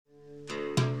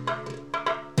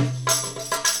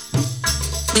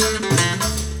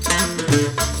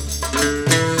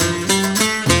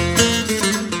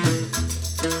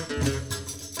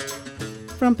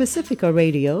Pacifica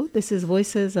Radio, this is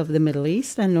Voices of the Middle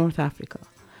East and North Africa.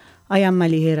 I am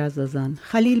Malihe Razazan.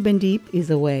 Khalil Bendib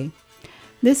is away.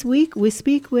 This week we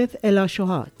speak with Ella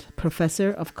Shohat,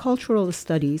 Professor of Cultural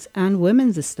Studies and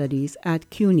Women's Studies at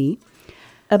CUNY,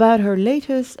 about her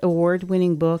latest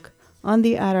award-winning book on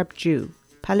the Arab Jew,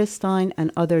 Palestine and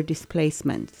Other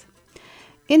Displacements.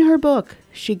 In her book,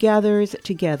 she gathers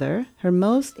together her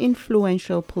most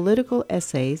influential political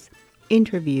essays,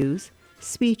 interviews,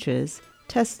 speeches,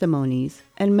 testimonies,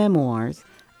 and memoirs,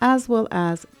 as well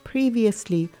as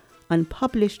previously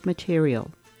unpublished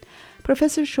material.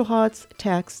 Professor Shohat's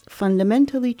text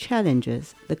fundamentally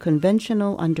challenges the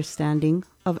conventional understanding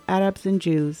of Arabs and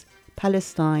Jews,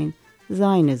 Palestine,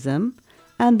 Zionism,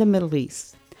 and the Middle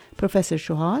East. Professor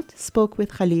Shohat spoke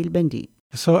with Khalil Bendib.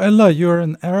 So, Ella, you're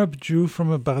an Arab Jew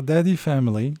from a Baghdadi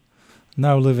family,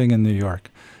 now living in New York.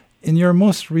 In your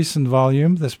most recent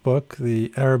volume, this book,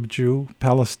 The Arab Jew,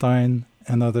 Palestine,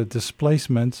 and Other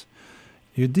Displacements,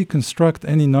 you deconstruct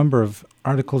any number of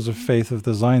articles of faith of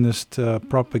the Zionist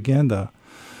propaganda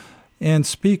and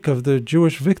speak of the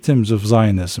Jewish victims of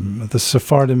Zionism, the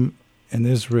Sephardim in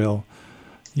Israel.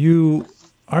 You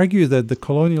argue that the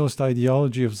colonialist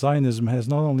ideology of Zionism has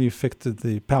not only affected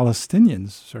the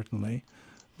Palestinians, certainly,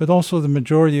 but also the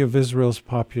majority of Israel's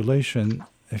population,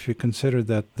 if you consider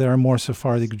that there are more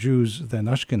Sephardic Jews than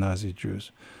Ashkenazi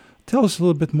Jews. Tell us a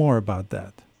little bit more about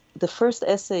that. The first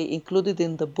essay included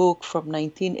in the book from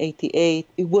 1988,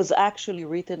 it was actually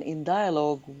written in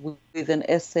dialogue with an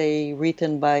essay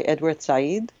written by Edward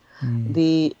Said.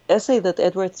 The essay that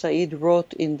Edward Said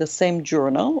wrote in the same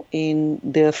journal, in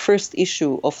the first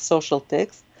issue of Social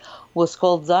Text, was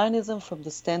called Zionism from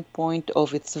the Standpoint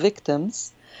of Its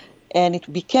Victims, and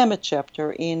it became a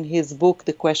chapter in his book,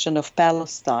 The Question of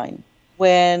Palestine.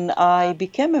 When I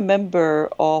became a member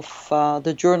of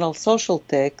the journal Social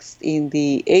Text in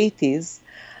the 80s,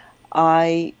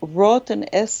 I wrote an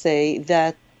essay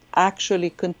that actually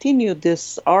continued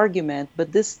this argument,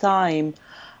 but this time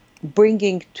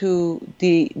bringing to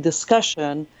the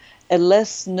discussion a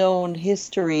less known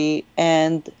history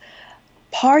and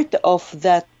part of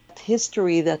that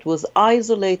history that was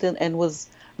isolated and was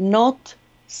not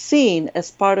seen as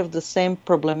part of the same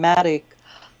problematic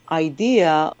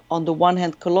idea. On the one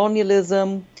hand,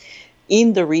 colonialism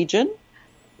in the region,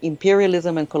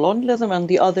 imperialism and colonialism, on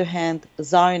the other hand,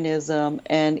 Zionism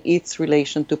and its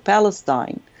relation to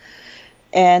Palestine.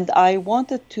 And I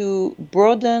wanted to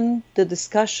broaden the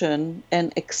discussion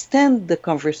and extend the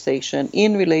conversation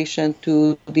in relation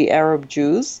to the Arab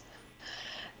Jews,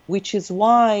 which is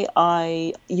why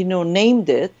I, named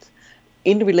it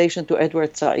in relation to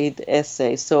Edward Said's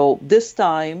essay. So this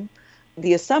time,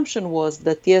 the assumption was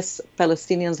that, yes,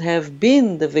 Palestinians have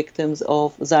been the victims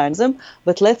of Zionism,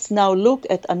 but let's now look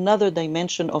at another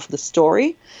dimension of the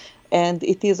story. And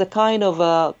it is a kind of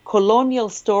a colonial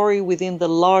story within the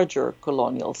larger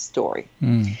colonial story.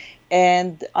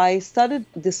 And I started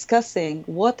discussing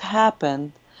what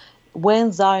happened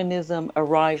when Zionism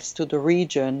arrives to the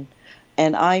region.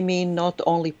 And I mean not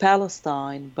only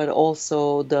Palestine, but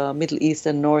also the Middle East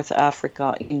and North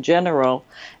Africa in general,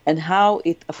 and how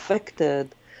it affected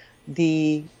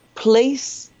the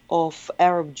place of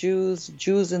Arab Jews,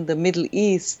 Jews in the Middle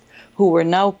East, who were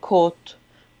now caught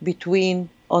between,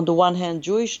 on the one hand,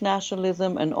 Jewish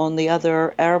nationalism, and on the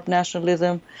other, Arab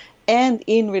nationalism, and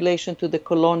in relation to the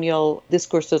colonial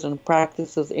discourses and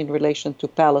practices in relation to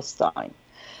Palestine.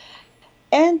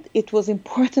 And it was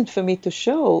important for me to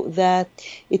show that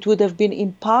it would have been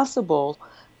impossible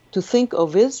to think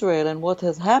of Israel and what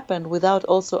has happened without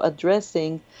also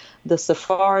addressing the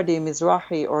Sephardi,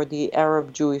 Mizrahi, or the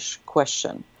Arab Jewish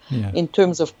question, in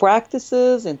terms of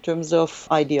practices, in terms of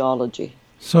ideology.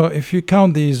 So if you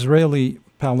count the Israeli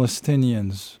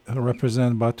Palestinians, who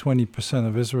represent about 20%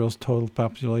 of Israel's total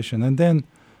population, and then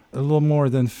a little more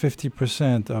than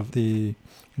 50% of the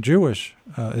Jewish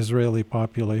Israeli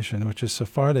population, which is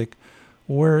Sephardic,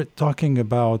 we're talking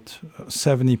about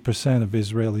 70% of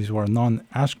Israelis who are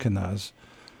non-Ashkenaz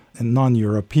and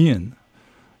non-European.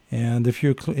 And if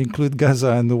you include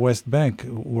Gaza and the West Bank,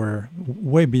 we're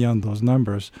way beyond those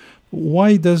numbers.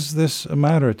 Why does this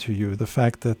matter to you, the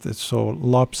fact that it's so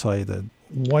lopsided?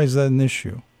 Why is that an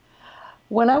issue?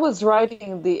 When I was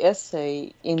writing the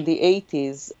essay in the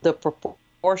 80s, the proportion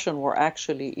were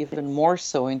actually even more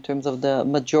so in terms of the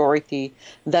majority.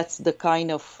 That's the kind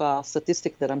of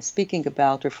statistic that I'm speaking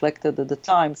about reflected at the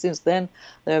time. Since then,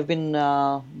 there have been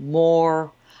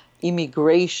more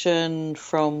immigration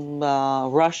from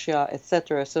Russia,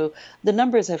 etc. So the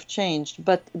numbers have changed,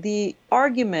 but the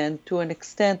argument to an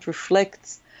extent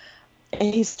reflects a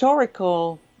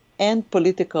historical and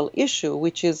political issue,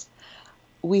 which is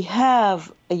we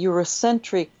have a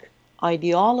Eurocentric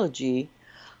ideology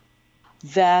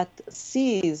that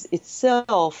sees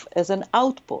itself as an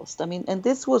outpost. I mean, and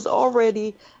this was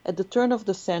already at the turn of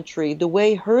the century, the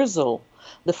way Herzl,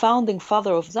 the founding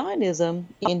father of Zionism,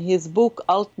 in his book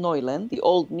Alt Neuland, the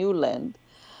Old New Land,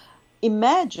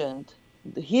 imagined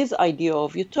his idea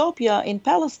of utopia in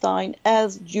Palestine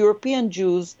as European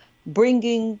Jews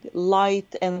bringing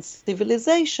light and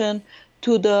civilization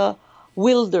to the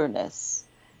wilderness.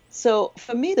 So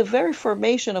for me, the very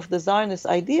formation of the Zionist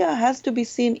idea has to be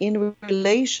seen in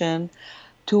relation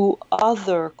to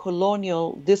other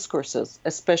colonial discourses,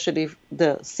 especially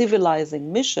the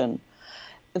civilizing mission.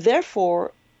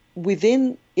 Therefore,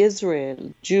 within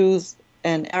Israel, Jews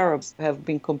and Arabs have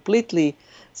been completely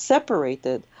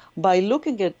separated. By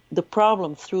looking at the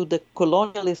problem through the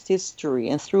colonialist history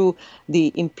and through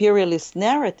the imperialist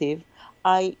narrative,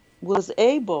 I was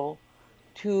able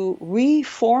to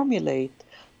reformulate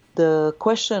the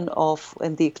question of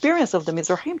and the experience of the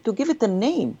Mizrahim to give it a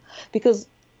name, because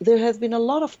there has been a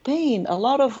lot of pain, a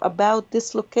lot of about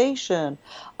dislocation,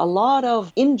 a lot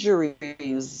of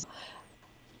injuries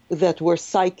that were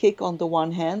psychic on the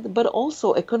one hand, but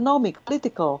also economic,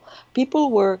 political. People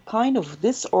were kind of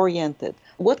disoriented.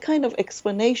 What kind of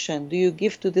explanation do you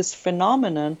give to this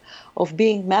phenomenon of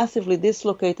being massively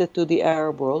dislocated to the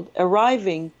Arab world,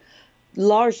 arriving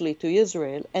largely to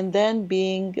Israel, and then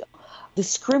being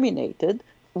discriminated?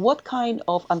 What kind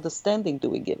of understanding do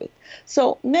we give it?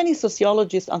 So many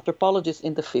sociologists, anthropologists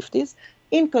in the 50s,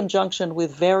 in conjunction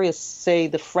with various, say,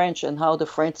 the French and how the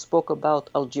French spoke about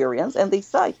Algerians, and they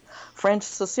cite French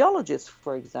sociologists,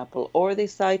 for example, or they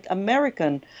cite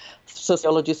American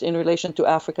sociologists in relation to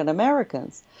African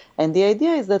Americans. And the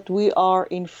idea is that we are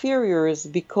inferiors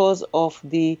because of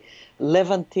the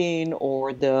Levantine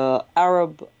or the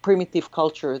Arab primitive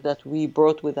culture that we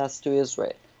brought with us to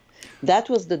Israel. That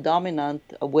was the dominant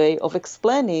way of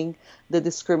explaining the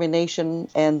discrimination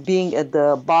and being at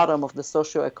the bottom of the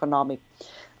socioeconomic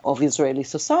of Israeli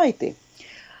society.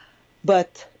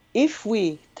 But if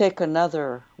we take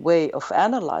another way of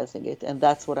analyzing it, and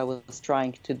that's what I was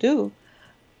trying to do,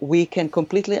 we can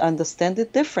completely understand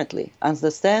it differently.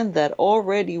 Understand that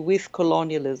already with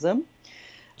colonialism,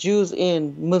 Jews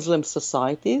in Muslim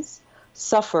societies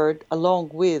suffered,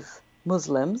 along with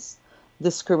Muslims,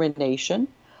 discrimination,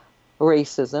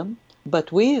 racism,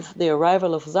 but with the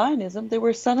arrival of Zionism, they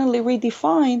were suddenly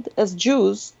redefined as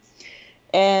Jews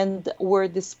and were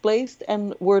displaced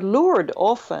and were lured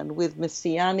often with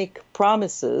messianic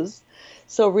promises.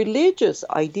 So religious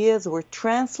ideas were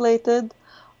translated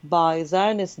by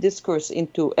Zionist discourse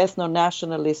into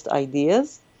ethno-nationalist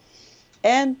ideas,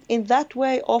 and in that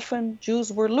way often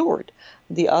Jews were lured.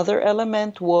 The other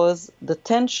element was the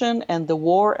tension and the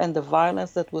war and the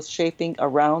violence that was shaping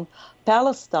around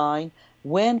Palestine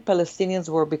when Palestinians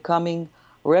were becoming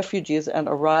refugees and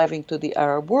arriving to the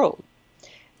Arab world.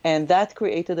 And that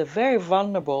created a very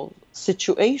vulnerable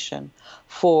situation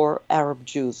for Arab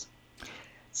Jews.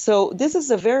 So this is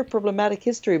a very problematic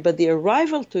history, but the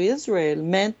arrival to Israel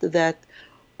meant that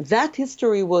that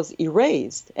history was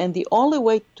erased. And the only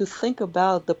way to think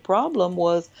about the problem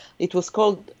was, it was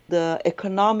called the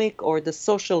economic or the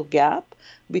social gap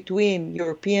between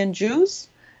European Jews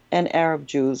and Arab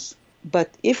Jews. But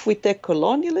if we take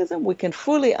colonialism, we can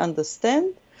fully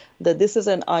understand that this is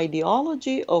an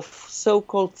ideology of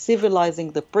so-called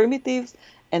civilizing the primitives,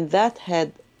 and that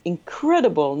had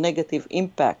incredible negative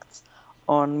impacts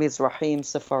on Mizrahim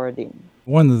Sephardim.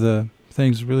 One of the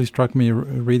things really struck me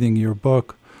reading your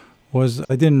book was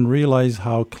I didn't realize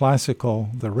how classical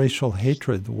the racial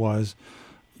hatred was.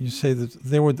 You say that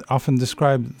they would often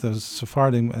describe the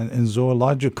Sephardim in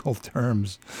zoological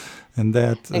terms, and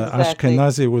that Exactly.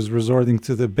 Ashkenazi was resorting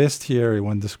to the bestiary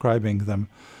when describing them.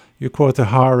 You quote a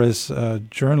Haaretz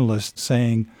journalist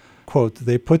saying, quote,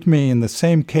 "They put me in the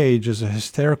same cage as a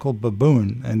hysterical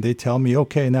baboon, and they tell me,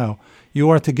 okay, now, you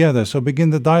are together, so begin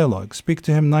the dialogue. Speak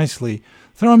to him nicely.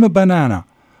 Throw him a banana.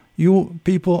 You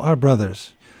people are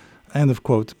brothers." End of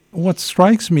quote. What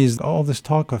strikes me is all this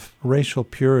talk of racial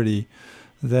purity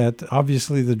that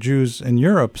obviously the Jews in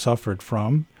Europe suffered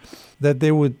from, that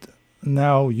they would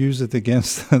now use it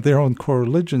against their own core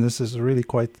religion. This is really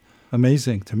quite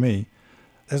amazing to me.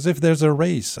 As if there's a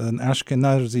race, an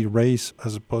Ashkenazi race,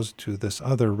 as opposed to this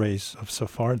other race of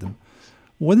Sephardim.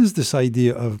 What is this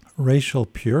idea of racial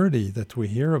purity that we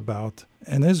hear about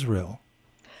in Israel?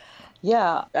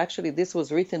 Yeah, actually, this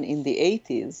was written in the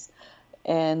 80s.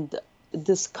 And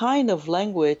this kind of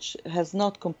language has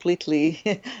not completely,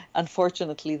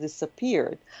 unfortunately,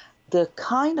 disappeared. The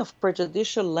kind of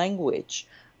prejudicial language,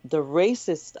 the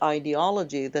racist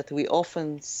ideology that we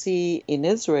often see in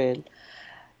Israel,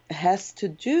 has to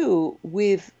do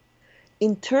with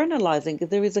internalizing.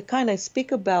 There is a kind, I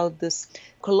speak about this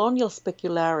colonial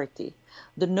specularity,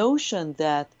 the notion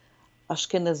that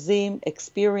Ashkenazim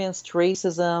experienced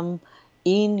racism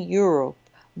in Europe,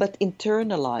 but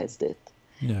internalized it.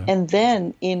 Yeah. And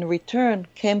then in return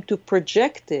came to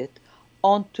project it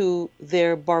onto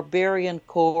their barbarian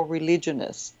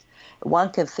co-religionists.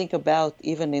 One can think about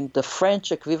even in the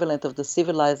French equivalent of the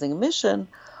civilizing mission,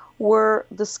 were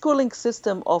the schooling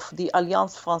system of the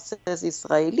Alliance Française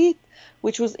Israélite,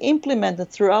 which was implemented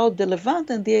throughout the Levant.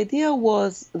 And the idea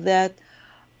was that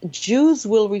Jews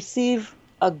will receive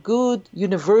a good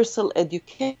universal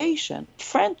education.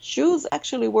 French Jews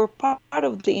actually were part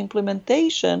of the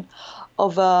implementation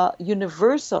of a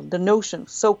universal, the notion,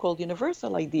 so-called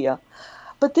universal idea.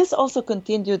 But this also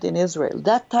continued in Israel.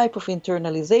 That type of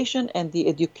internalization and the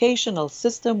educational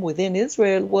system within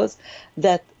Israel was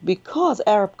that because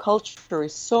Arab culture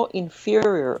is so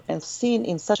inferior and seen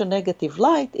in such a negative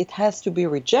light, it has to be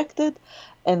rejected,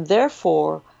 and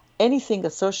therefore anything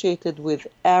associated with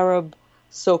Arab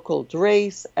so-called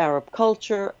race, Arab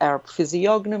culture, Arab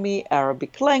physiognomy,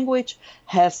 Arabic language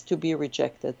has to be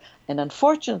rejected. And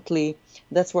unfortunately,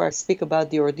 that's where I speak about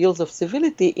the ordeals of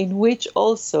civility, in which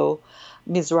also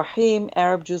Mizrahim,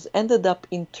 Arab Jews, ended up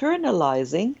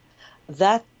internalizing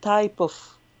that type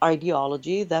of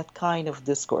ideology, that kind of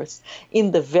discourse,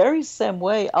 in the very same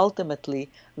way, ultimately,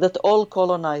 that all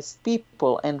colonized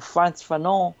people, and Frantz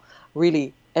Fanon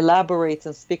really elaborates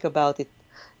and speak about it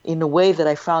in a way that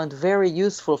I found very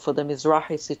useful for the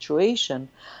Mizrahi situation,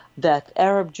 that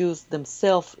Arab Jews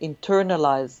themselves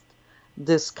internalized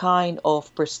this kind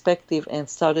of perspective and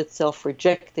started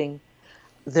self-rejecting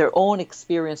their own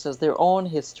experiences, their own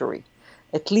history,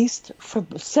 at least for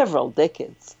several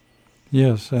decades.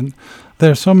 Yes, and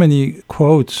there are so many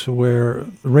quotes where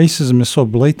racism is so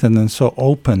blatant and so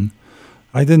open.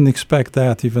 I didn't expect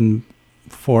that even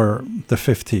for the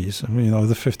 50s. I mean,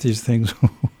 the 50s things.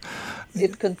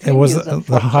 It was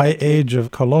the high age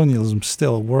of colonialism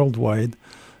still worldwide,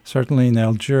 certainly in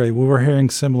Algeria. We were hearing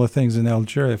similar things in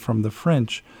Algeria from the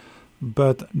French,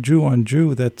 but Jew on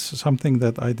Jew, that's something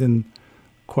that I didn't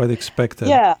quite expected.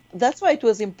 Yeah, that's why it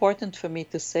was important for me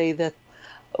to say that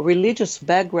religious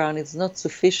background is not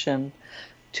sufficient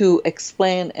to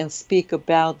explain and speak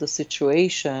about the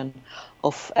situation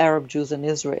of Arab Jews in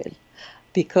Israel,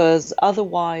 because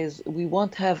otherwise we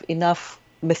won't have enough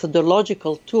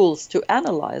methodological tools to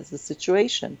analyze the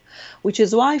situation, which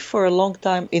is why for a long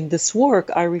time in this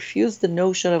work I refused the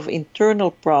notion of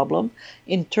internal problem,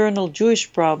 internal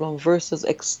Jewish problem versus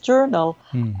external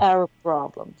Arab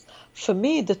problems. For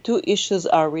me, the two issues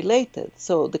are related.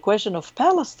 So the question of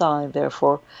Palestine,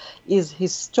 therefore, is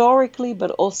historically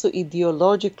but also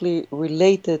ideologically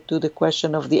related to the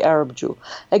question of the Arab Jew.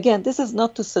 Again, this is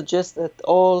not to suggest that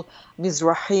all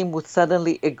Mizrahim would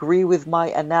suddenly agree with my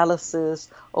analysis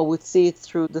or would see it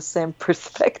through the same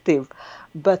perspective.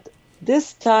 But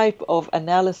this type of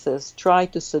analysis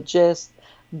tried to suggest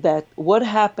that what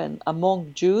happened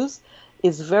among Jews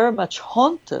is very much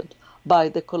haunted by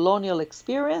the colonial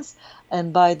experience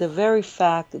and by the very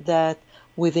fact that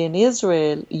within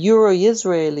Israel,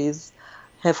 Euro-Israelis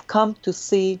have come to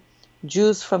see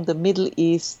Jews from the Middle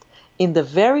East in the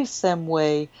very same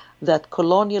way that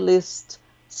colonialists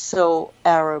saw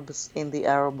Arabs in the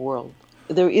Arab world.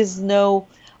 There is no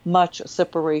much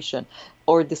separation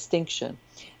or distinction.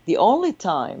 The only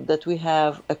time that we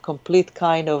have a complete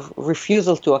kind of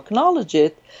refusal to acknowledge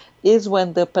it is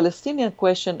when the Palestinian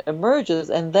question emerges,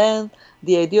 and then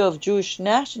the idea of Jewish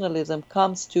nationalism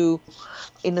comes to,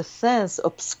 in a sense,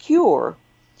 obscure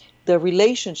the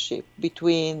relationship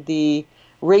between the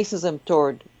racism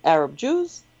toward Arab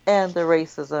Jews and the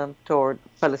racism toward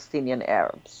Palestinian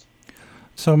Arabs.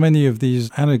 So many of these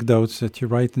anecdotes that you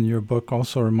write in your book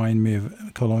also remind me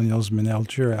of colonialism in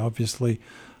Algeria. Obviously,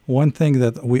 one thing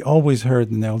that we always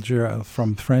heard in Algeria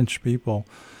from French people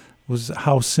was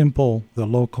how simple the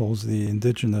locals, the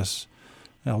indigenous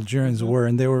Algerians were,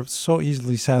 and they were so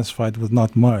easily satisfied with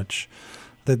not much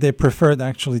that they preferred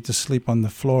actually to sleep on the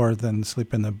floor than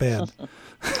sleep in a bed.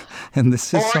 And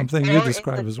this is something you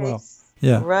describe as well.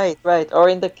 Yeah. Right. Or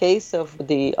in the case of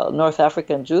the North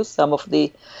African Jews, some of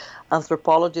the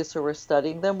anthropologists who were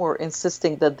studying them were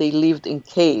insisting that they lived in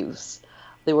caves.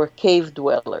 They were cave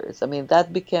dwellers. I mean,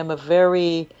 that became a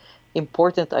very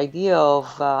important idea of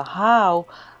how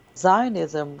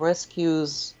Zionism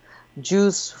rescues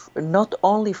Jews not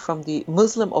only from the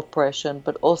Muslim oppression,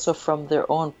 but also from their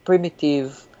own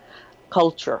primitive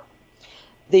culture.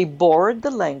 They borrowed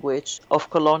the language of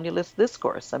colonialist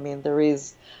discourse. I mean, there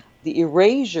is the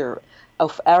erasure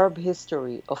of Arab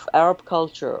history, of Arab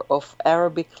culture, of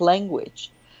Arabic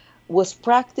language was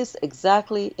practiced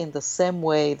exactly in the same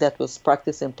way that was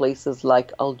practiced in places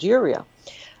like Algeria.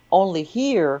 Only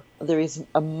here, there is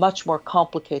a much more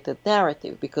complicated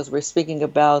narrative because we're speaking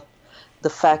about the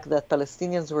fact that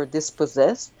Palestinians were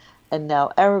dispossessed and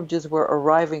now Arab Jews were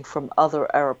arriving from other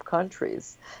Arab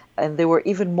countries. And they were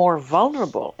even more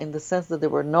vulnerable in the sense that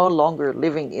they were no longer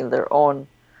living in their own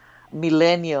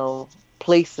millennial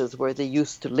places where they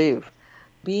used to live.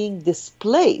 Being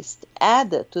displaced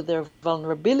added to their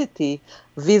vulnerability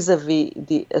vis-a-vis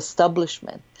the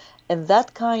establishment. And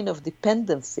that kind of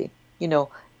dependency,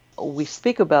 we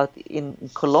speak about in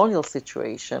colonial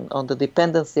situation on the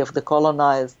dependency of the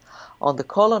colonized on the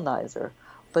colonizer,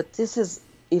 but this is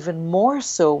even more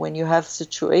so when you have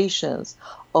situations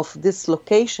of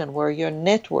dislocation where your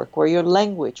network, where your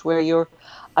language, where your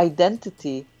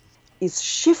identity is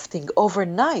shifting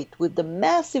overnight with the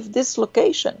massive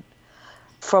dislocation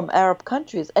from Arab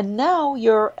countries. And now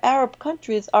your Arab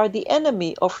countries are the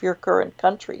enemy of your current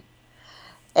country.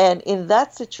 And in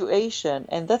that situation,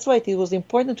 and that's why it was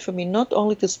important for me not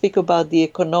only to speak about the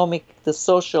economic, the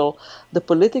social, the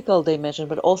political dimension,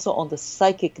 but also on the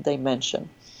psychic dimension.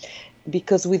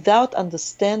 Because without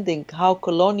understanding how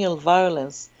colonial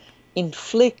violence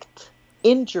inflict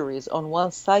injuries on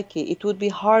one's psyche, it would be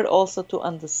hard also to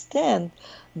understand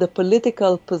the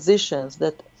political positions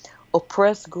that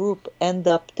oppressed group end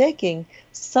up taking,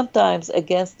 sometimes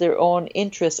against their own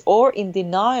interests or in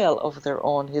denial of their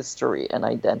own history and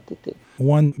identity.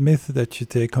 One myth that you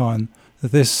take on,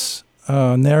 this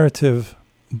narrative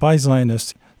by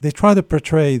Zionists, they try to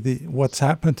portray what's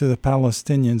happened to the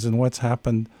Palestinians and what's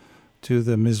happened to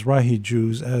the Mizrahi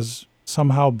Jews as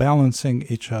somehow balancing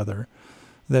each other.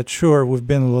 That sure, we've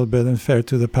been a little bit unfair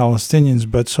to the Palestinians,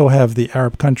 but so have the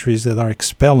Arab countries that are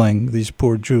expelling these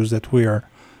poor Jews that we are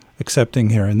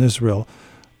accepting here in Israel.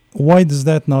 Why does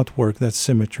that not work, that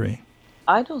symmetry?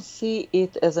 I don't see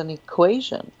it as an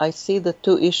equation. I see the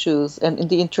two issues, and in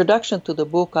the introduction to the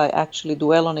book, I actually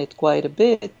dwell on it quite a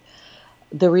bit,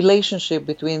 the relationship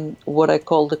between what I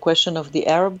call the question of the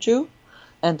Arab Jew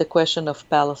and the question of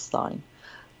Palestine.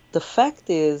 The fact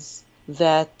is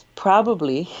that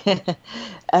probably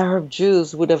Arab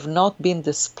Jews would have not been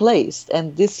displaced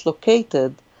and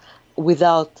dislocated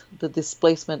without the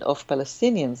displacement of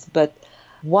Palestinians. But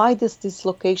why does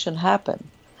dislocation happen?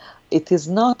 It is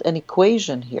not an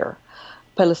equation here.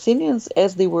 Palestinians,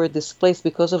 as they were displaced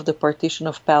because of the partition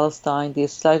of Palestine, the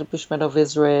establishment of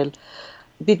Israel,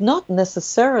 did not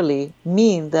necessarily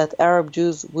mean that Arab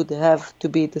Jews would have to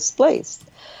be displaced.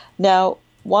 Now,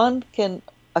 one can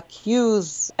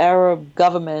accuse Arab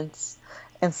governments,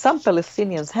 and some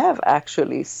Palestinians have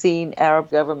actually seen Arab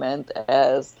government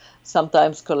as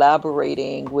sometimes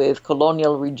collaborating with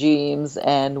colonial regimes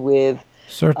and with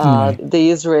the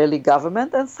Israeli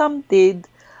government, and some did,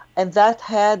 and that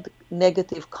had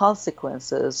negative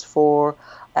consequences for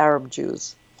Arab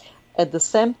Jews. At the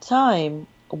same time,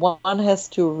 one has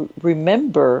to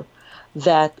remember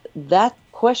that that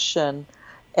question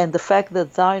and the fact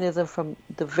that Zionism from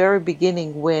the very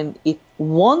beginning, when it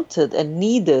wanted and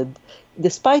needed,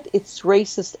 despite its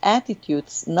racist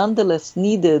attitudes, nonetheless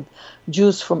needed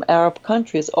Jews from Arab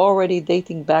countries already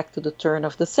dating back to the turn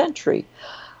of the century,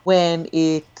 when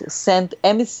it sent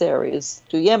emissaries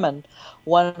to Yemen,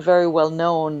 one very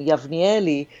well-known,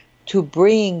 Yavnieli, to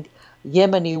bring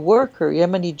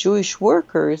Yemeni Jewish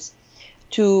workers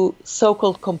to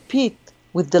so-called compete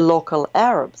with the local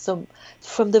Arabs. So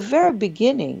from the very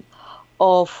beginning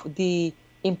of the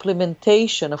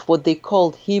implementation of what they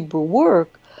called Hebrew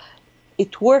work,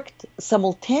 it worked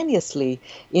simultaneously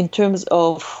in terms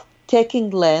of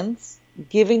taking lands,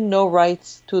 giving no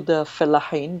rights to the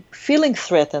Fellahin, feeling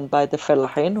threatened by the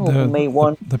Fellahin, who may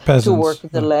want to work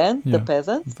the land, the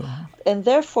peasants, and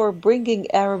therefore bringing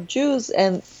Arab Jews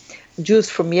and Jews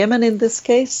from Yemen in this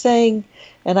case, saying,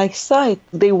 and I cite,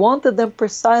 they wanted them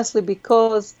precisely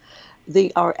because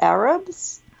they are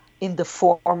Arabs in the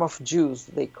form of Jews,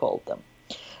 they called them.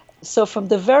 So from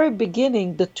the very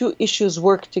beginning, the two issues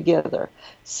work together.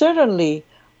 Certainly,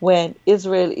 when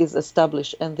Israel is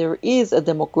established and there is a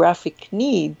demographic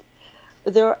need,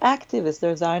 there are activists,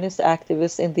 there are Zionist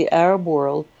activists in the Arab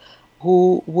world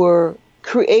who were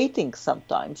creating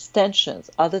sometimes tensions.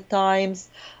 Other times,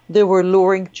 they were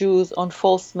luring Jews on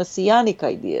false messianic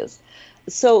ideas.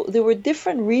 So there were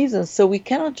different reasons. So we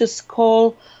cannot just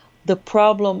call the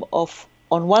problem of,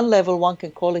 on one level, one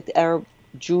can call it Arab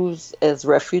Jews as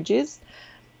refugees.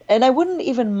 And I wouldn't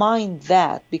even mind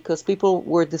that, because people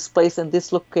were displaced and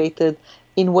dislocated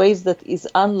in ways that is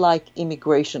unlike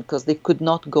immigration, because they could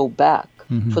not go back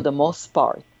for the most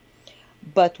part.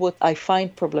 But what I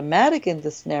find problematic in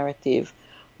this narrative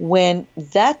when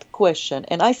that question,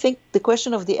 and I think the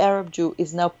question of the Arab Jew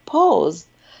is now posed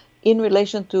in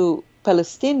relation to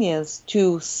Palestinians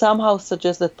to somehow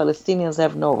suggest that Palestinians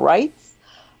have no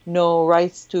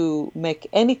rights to make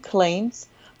any claims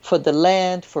for the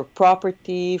land, for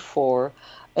property, for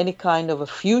any kind of a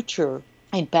future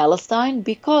in Palestine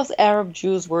because Arab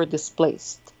Jews were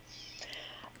displaced.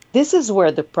 This is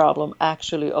where the problem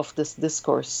actually of this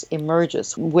discourse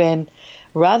emerges, when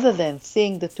rather than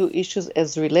seeing the two issues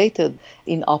as related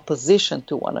in opposition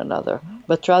to one another,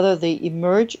 but rather they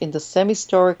emerge in the same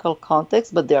historical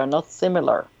context, but they are not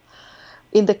similar.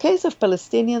 In the case of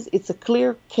Palestinians, it's a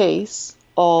clear case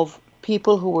of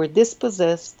people who were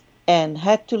dispossessed and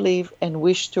had to leave and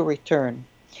wished to return.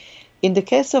 In the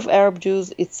case of Arab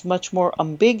Jews, it's much more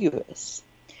ambiguous.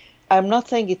 I'm not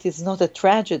saying it is not a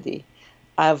tragedy.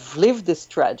 I've lived this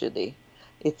tragedy.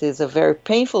 It is a very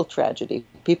painful tragedy.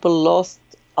 People lost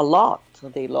a lot.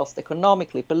 They lost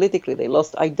economically, politically, they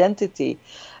lost identity.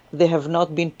 They have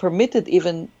not been permitted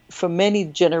even for many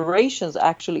generations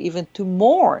actually even to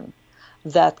mourn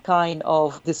that kind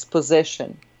of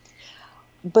dispossession.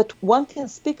 But one can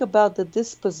speak about the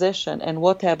dispossession and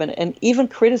what happened and even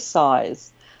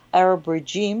criticize Arab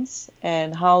regimes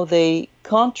and how they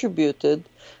contributed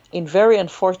in very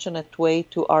unfortunate way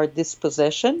to our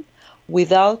dispossession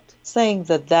without saying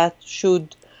that that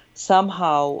should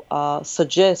somehow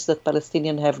suggest that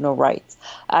Palestinians have no rights.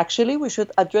 Actually, we should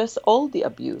address all the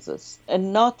abuses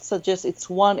and not suggest it's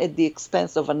one at the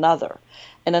expense of another.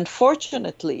 And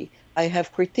unfortunately, I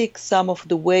have critiqued some of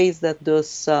the ways that those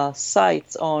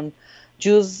sites on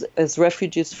Jews as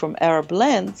refugees from Arab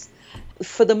lands,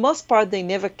 for the most part, they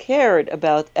never cared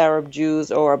about Arab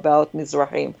Jews or about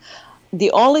Mizrahim.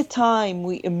 The only time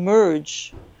we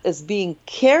emerge as being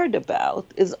cared about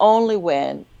is only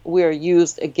when we are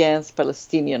used against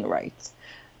Palestinian rights.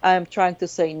 I am trying to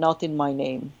say not in my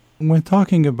name. When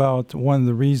talking about one of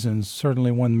the reasons,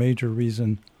 certainly one major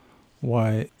reason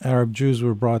why Arab Jews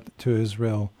were brought to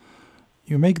Israel,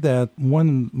 you make that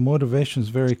one motivation is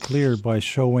very clear by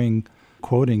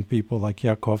quoting people like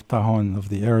Yaakov Tahon of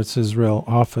the Eretz Israel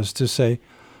office to say,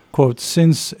 quote,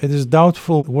 since it is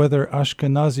doubtful whether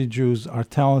Ashkenazi Jews are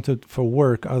talented for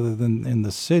work other than in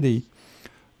the city,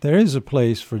 there is a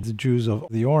place for the Jews of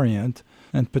the Orient,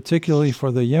 and particularly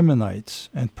for the Yemenites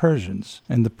and Persians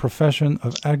in the profession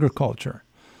of agriculture.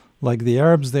 Like the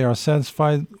Arabs, they are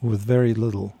satisfied with very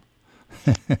little.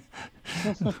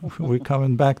 We're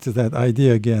coming back to that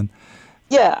idea again.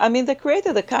 Yeah, I mean, they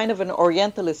created a kind of an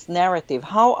Orientalist narrative.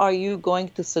 How are you going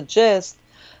to suggest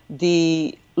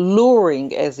the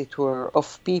luring, as it were,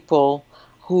 of people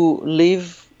who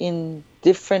live in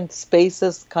different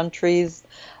spaces, countries,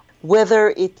 whether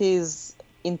it is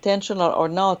intentional or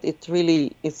not,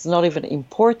 it's not even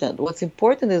important. What's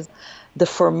important is the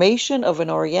formation of an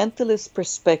Orientalist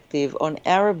perspective on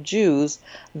Arab Jews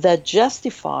that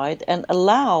justified and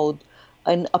allowed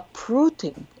an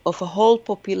uprooting of a whole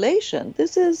population.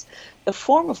 This is a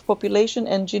form of population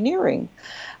engineering.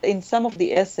 In some of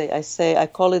the essay, I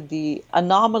call it the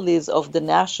anomalies of the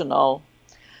national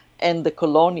and the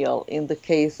colonial in the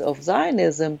case of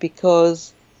Zionism,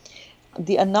 because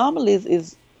the anomalies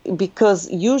is because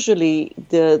usually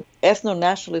the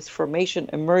ethno-nationalist formation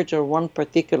emerge on one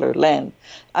particular land.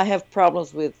 I have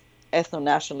problems with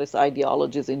ethno-nationalist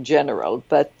ideologies in general,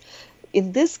 but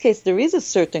in this case, there is a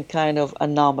certain kind of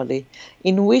anomaly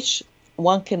in which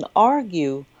one can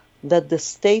argue that the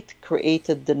state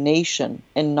created the nation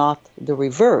and not the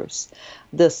reverse.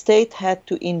 The state had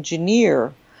to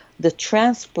engineer the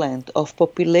transplant of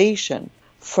population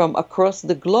from across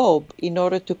the globe in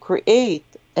order to create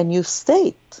a new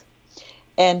state.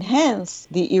 And hence,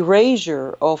 the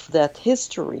erasure of that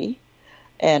history,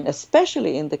 and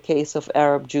especially in the case of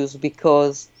Arab Jews,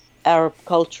 because Arab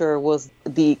culture was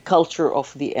the culture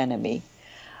of the enemy.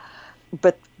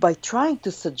 But by trying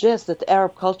to suggest that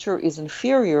Arab culture is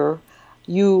inferior,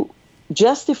 you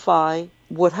justify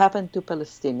what happened to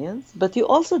Palestinians, but you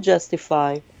also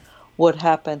justify what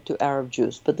happened to Arab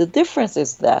Jews. But the difference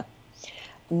is that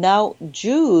now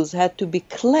Jews had to be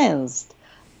cleansed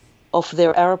of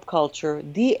their Arab culture,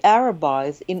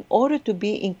 de-Arabized, in order to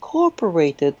be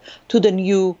incorporated to the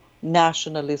new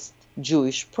nationalist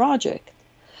Jewish project.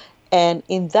 And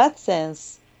in that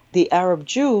sense, the Arab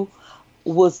Jew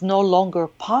was no longer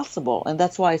possible. And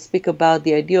that's why I speak about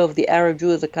the idea of the Arab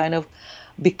Jew as a kind of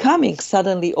becoming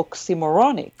suddenly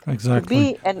oxymoronic. Exactly. To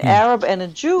be an Arab and a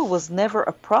Jew was never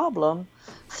a problem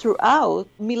throughout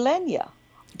millennia.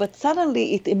 But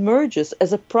suddenly it emerges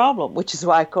as a problem, which is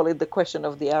why I call it the question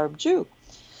of the Arab Jew.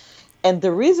 And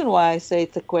the reason why I say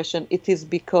it's a question, it is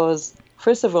because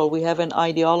First of all, we have an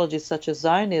ideology such as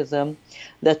Zionism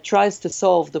that tries to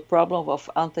solve the problem of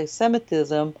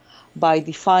anti-Semitism by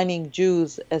defining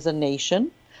Jews as a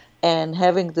nation and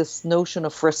having this notion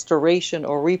of restoration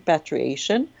or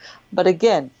repatriation. But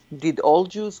again, did all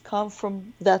Jews come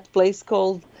from that place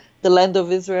called the land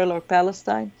of Israel or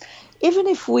Palestine? Even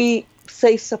if we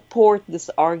say support this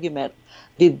argument,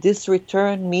 did this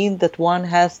return mean that one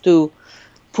has to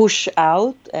push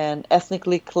out and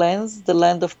ethnically cleanse the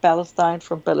land of Palestine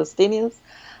from Palestinians?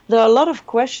 There are a lot of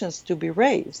questions to be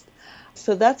raised.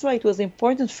 So that's why it was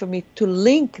important for me to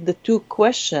link the two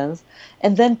questions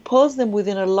and then pose them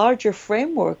within a larger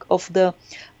framework of the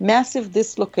massive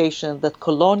dislocation that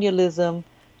colonialism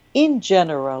in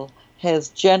general has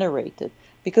generated.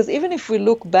 Because even if we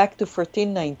look back to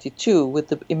 1492, with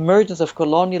the emergence of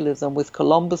colonialism, with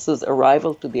Columbus's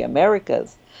arrival to the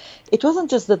Americas, it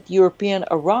wasn't just that the European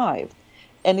arrived,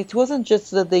 and it wasn't just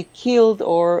that they killed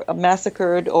or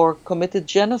massacred or committed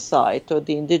genocide to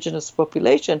the indigenous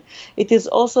population. It is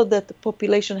also that the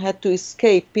population had to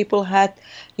escape. People had,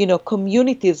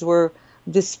 communities were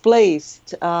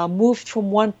displaced, moved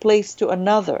from one place to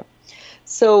another.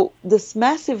 So this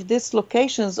massive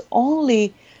dislocations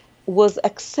only was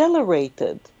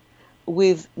accelerated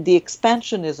with the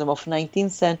expansionism of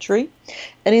 19th century.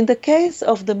 And in the case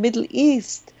of the Middle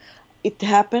East, it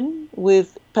happened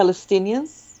with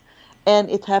Palestinians, and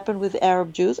it happened with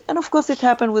Arab Jews, and of course it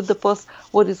happened with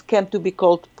what came to be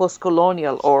called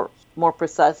post-colonial, or more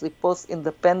precisely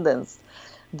post-independence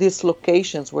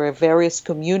dislocations, where various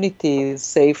communities,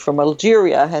 say from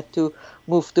Algeria, had to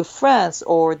move to France,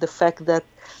 or the fact that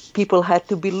people had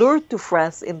to be lured to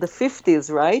France in the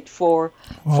 50s, right, for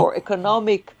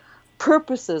economic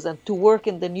purposes and to work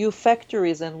in the new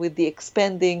factories and with the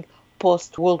expanding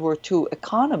post-World War II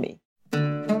economy.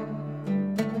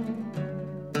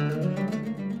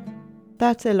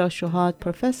 That's Ela Shohat,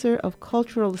 Professor of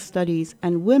Cultural Studies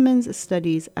and Women's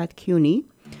Studies at CUNY,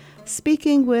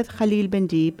 speaking with Khalil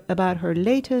Bendib about her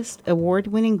latest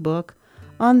award-winning book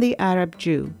on the Arab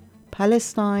Jew,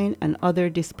 Palestine and Other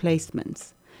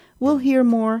Displacements. We'll hear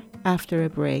more after a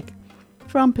break.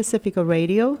 From Pacifica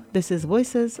Radio, this is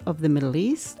Voices of the Middle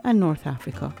East and North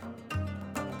Africa.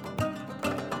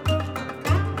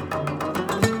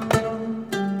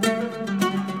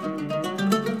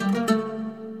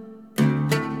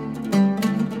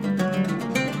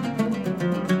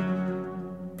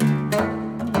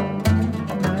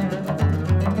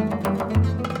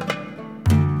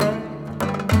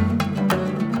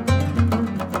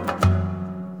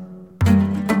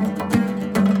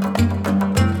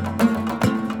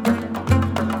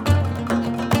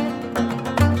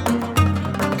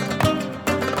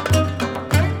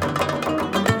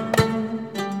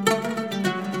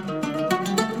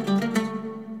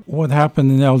 What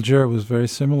happened in Algeria was very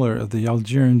similar. The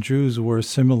Algerian Jews were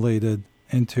assimilated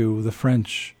into the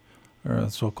French, or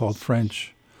so-called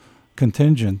French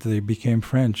contingent. They became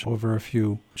French over a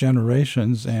few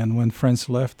generations, and when France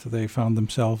left, they found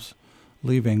themselves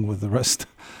leaving with the rest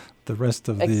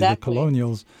of the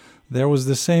colonials. There was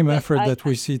the same effort that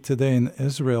we see today in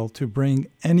Israel to bring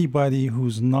anybody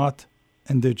who's not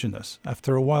indigenous.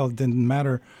 After a while, it didn't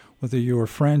matter whether you were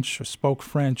French or spoke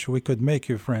French, we could make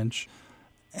you French.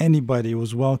 Anybody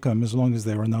was welcome as long as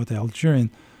they were not Algerian.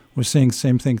 We're seeing the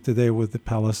same thing today with the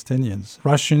Palestinians.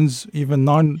 Russians, even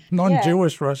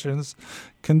non-Jewish Russians,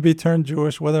 can be turned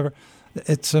Jewish, whatever.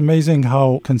 It's amazing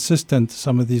how consistent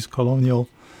some of these colonial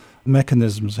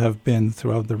mechanisms have been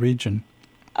throughout the region.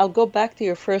 I'll go back to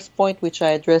your first point, which I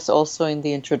address also in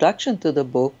the introduction to the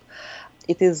book.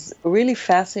 It is really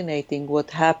fascinating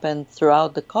what happened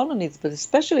throughout the colonies, but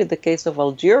especially the case of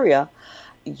Algeria,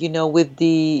 with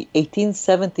the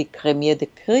 1870 Crémier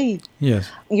Decree. Yes.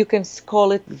 You can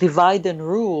call it divide and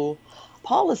rule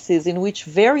policies in which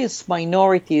various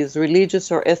minorities,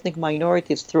 religious or ethnic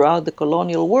minorities throughout the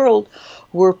colonial world,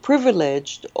 were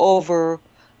privileged over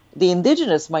the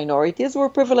indigenous minorities, were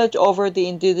privileged over the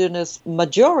indigenous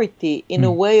majority in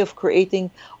a way of creating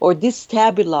or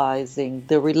destabilizing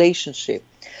the relationship.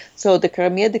 So the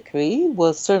Crémier Decree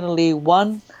was certainly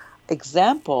one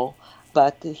example,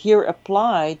 but here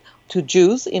applied to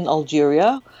Jews in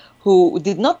Algeria who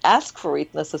did not ask for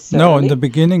it necessarily. No, in the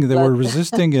beginning they were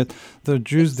resisting it. The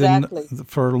Jews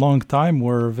for a long time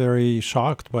were very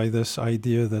shocked by this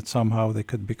idea that somehow they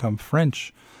could become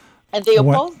French. And they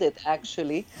opposed it,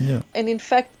 actually. Yeah. And in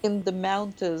fact, in the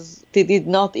mountains, they did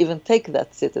not even take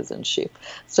that citizenship.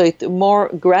 So it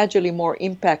gradually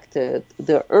impacted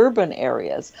the urban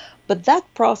areas. But that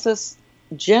process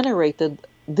generated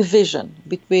division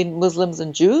between Muslims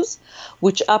and Jews,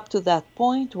 which up to that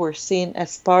point were seen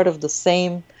as part of the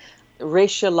same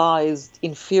racialized,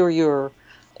 inferior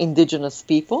indigenous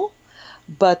people.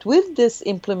 But with this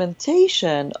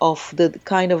implementation of the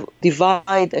kind of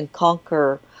divide and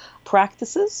conquer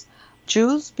practices,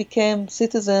 Jews became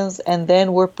citizens and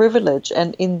then were privileged.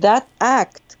 And in that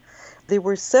act, they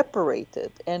were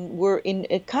separated and were in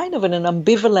a kind of an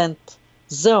ambivalent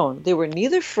zone. They were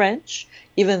neither French,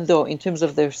 even though in terms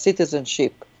of their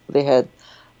citizenship, they had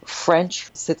French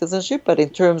citizenship, but in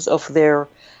terms of their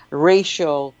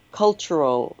racial,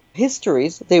 cultural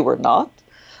histories, they were not.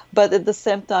 But at the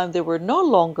same time, they were no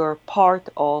longer part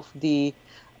of the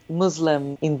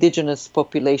Muslim indigenous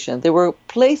population. They were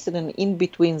placed in an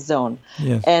in-between zone.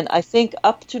 Yes. And I think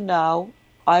up to now,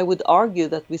 I would argue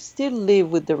that we still live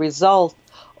with the result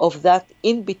of that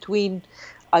in-between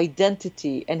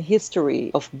identity and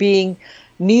history of being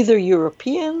neither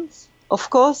Europeans, of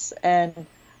course, and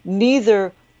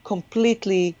neither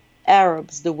completely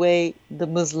Arabs the way the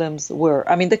Muslims were.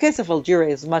 I mean, the case of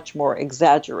Algeria is much more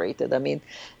exaggerated. I mean,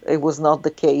 it was not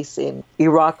the case in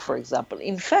Iraq, for example.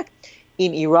 In fact,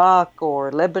 in Iraq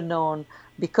or Lebanon,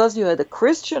 because you had a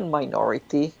Christian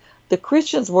minority, the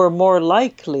Christians were more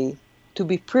likely to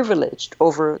be privileged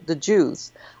over the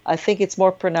Jews. I think it's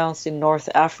more pronounced in North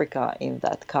Africa in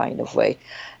that kind of way.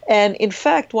 And in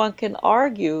fact, one can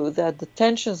argue that the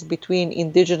tensions between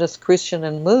indigenous Christian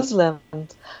and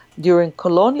Muslims during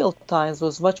colonial times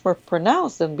was much more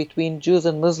pronounced than between Jews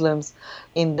and Muslims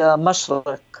in the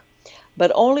Mashriq.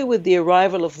 But only with the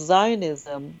arrival of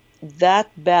Zionism, that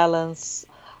balance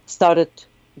started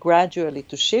gradually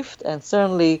to shift, and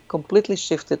certainly completely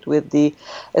shifted with the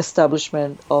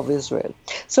establishment of Israel.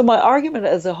 So my argument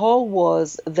as a whole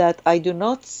was that I do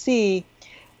not see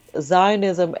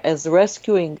Zionism as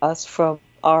rescuing us from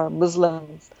our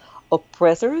Muslim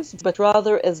oppressors, but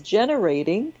rather as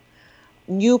generating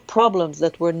new problems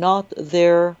that were not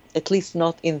there, at least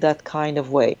not in that kind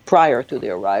of way, prior to the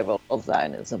arrival of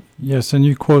Zionism. Yes, and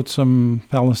you quote some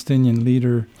Palestinian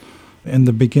leader in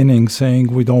the beginning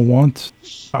saying, we don't want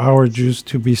our Jews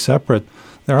to be separate.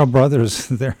 They're our brothers.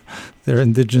 They're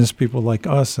indigenous people like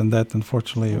us, and that,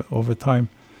 unfortunately, over time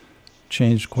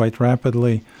changed quite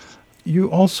rapidly.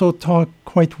 You also talk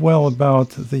quite well about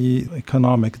the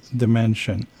economic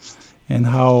dimension and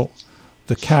how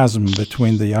the chasm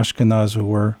between the Ashkenaz who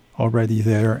were already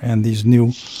there and these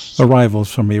new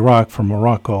arrivals from Iraq, from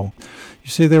Morocco. You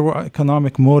say there were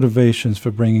economic motivations for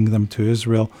bringing them to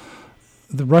Israel.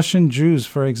 The Russian Jews,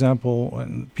 for example,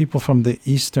 and people from the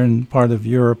eastern part of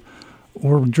Europe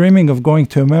were dreaming of going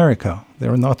to America. They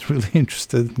were not really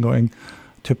interested in going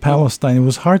to Palestine. It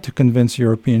was hard to convince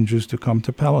European Jews to come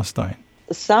to Palestine.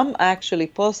 Some actually,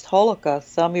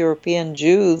 post-Holocaust, some European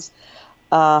Jews,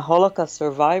 Holocaust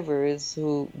survivors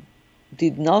who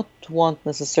did not want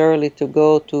necessarily to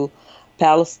go to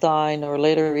Palestine or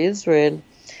later Israel,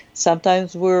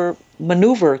 sometimes were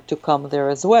maneuvered to come there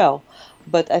as well.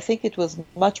 But I think it was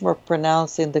much more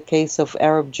pronounced in the case of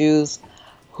Arab Jews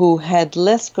who had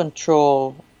less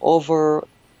control over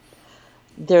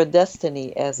their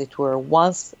destiny, as it were,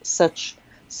 once such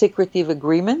secretive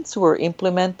agreements were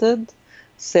implemented,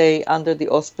 say under the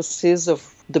auspices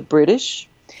of the British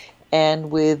and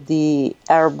with the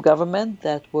Arab government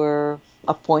that were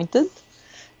appointed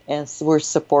and were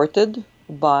supported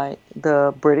by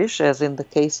the British, as in the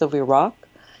case of Iraq.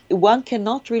 One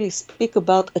cannot really speak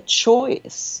about a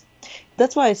choice.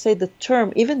 That's why I say the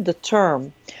term, even the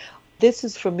term, this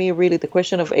is for me really the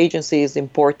question of agency is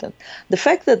important. The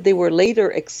fact that they were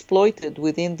later exploited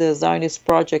within the Zionist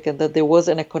project and that there was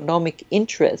an economic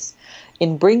interest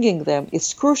in bringing them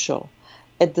is crucial.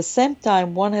 At the same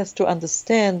time, one has to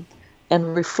understand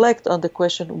and reflect on the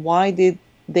question, why did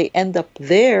they end up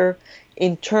there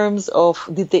in terms of,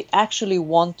 did they actually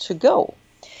want to go?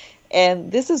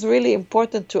 And this is really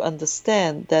important to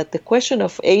understand, that the question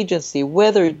of agency,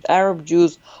 whether Arab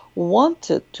Jews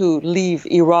wanted to leave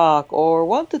Iraq or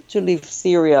wanted to leave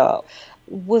Syria,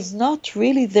 was not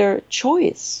really their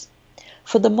choice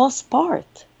for the most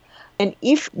part. And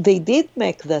if they did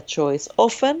make that choice,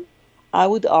 often I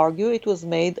would argue it was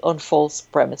made on false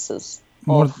premises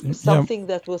of something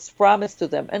that was promised to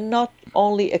them, and not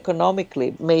only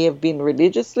economically, may have been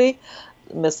religiously,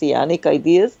 messianic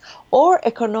ideas, or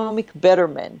economic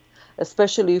betterment,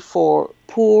 especially for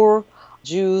poor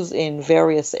Jews in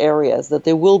various areas, that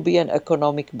there will be an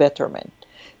economic betterment.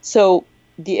 So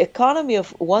the economy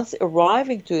of once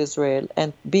arriving to Israel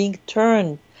and being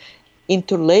turned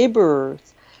into laborers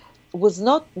was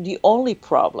not the only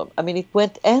problem. I mean, it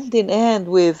went hand in hand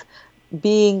with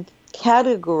being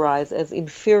categorized as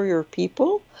inferior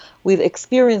people, with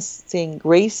experiencing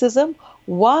racism,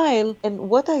 While, and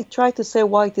what I try to say,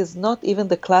 why it is not even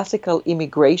the classical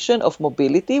immigration of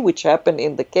mobility, which happened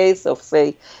in the case of,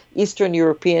 say, Eastern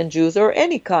European Jews or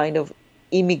any kind of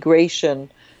immigration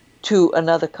to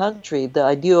another country, the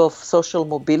idea of social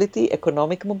mobility,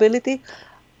 economic mobility,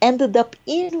 ended up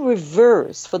in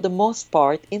reverse for the most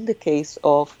part in the case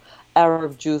of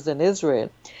Arab Jews in Israel.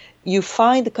 You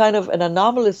find kind of an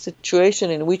anomalous situation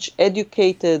in which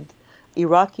educated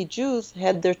Iraqi Jews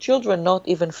had their children not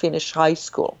even finish high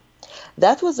school.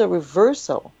 That was a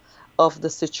reversal of the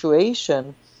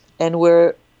situation, and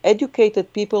where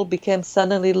educated people became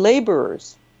suddenly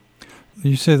laborers.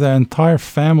 You say that entire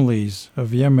families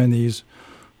of Yemenis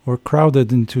were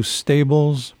crowded into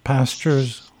stables,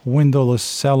 pastures, windowless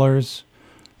cellars,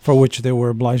 for which they were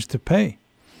obliged to pay,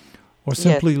 or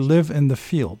simply live in the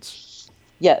fields.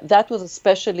 Yeah, that was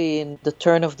especially in the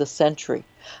turn of the century.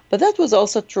 But that was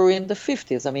also true in the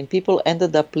 50s. I mean, people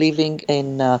ended up living in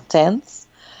tents.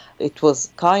 It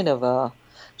was kind of a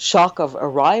shock of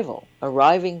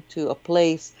arriving to a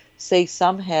place. Say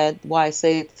some had, why I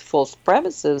say it's false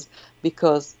premises,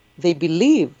 because they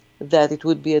believed that it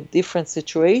would be a different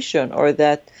situation, or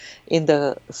that in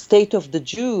the state of the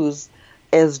Jews,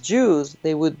 as Jews,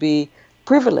 they would be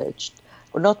privileged,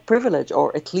 or not privileged,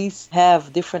 or at least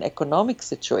have different economic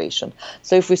situation.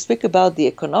 So if we speak about the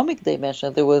economic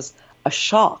dimension, there was a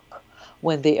shock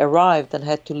when they arrived and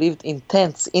had to live in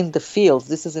tents in the fields.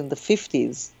 This is in the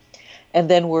 50s. And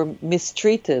then were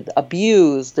mistreated,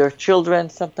 abused, their children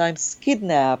sometimes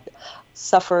kidnapped,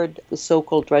 suffered the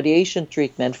so-called radiation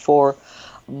treatment for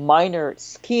minor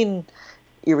skin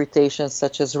irritations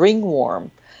such as ringworm.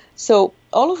 So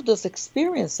all of those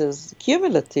experiences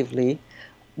cumulatively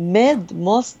made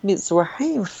most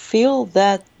Mizrahim feel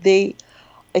that they,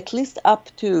 at least up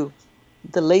to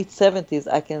the late 70s,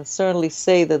 I can certainly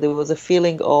say that there was a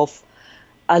feeling of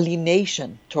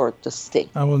alienation toward the state.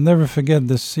 I will never forget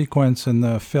this sequence in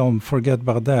the film Forget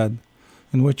Baghdad,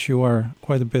 in which you are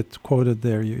quite a bit quoted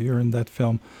there. You're in that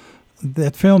film.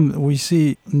 That film, we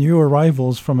see new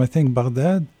arrivals from, I think,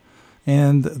 Baghdad,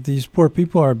 and these poor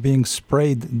people are being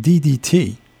sprayed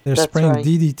DDT. They're spraying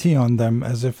DDT on them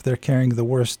as if they're carrying the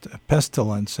worst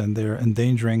pestilence, and they're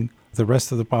endangering the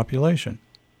rest of the population.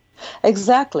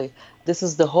 Exactly. This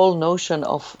is the whole notion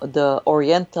of the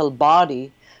Oriental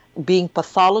body being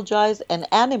pathologized and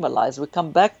animalized. We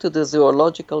come back to the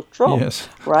zoological trope, yes.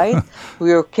 Right?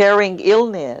 We are carrying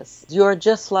illness. You're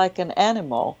just like an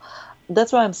animal.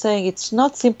 That's why I'm saying it's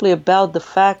not simply about the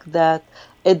fact that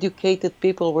educated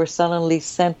people were suddenly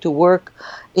sent to work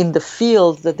in the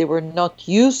fields that they were not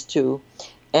used to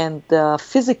and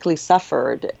physically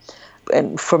suffered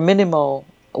and for minimal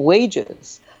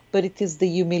wages. But it is the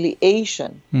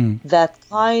humiliation, that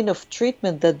kind of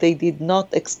treatment that they did not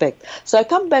expect. So I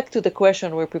come back to the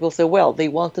question where people say, well, they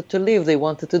wanted to leave, they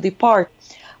wanted to depart.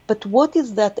 But what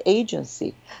is that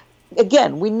agency?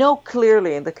 Again, we know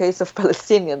clearly in the case of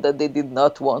Palestinians that they did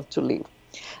not want to leave.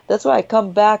 That's why I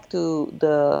come back to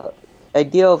the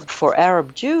idea of, for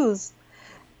Arab Jews,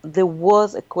 there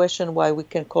was a question why we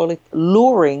can call it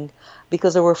luring,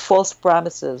 because there were false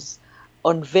promises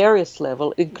on various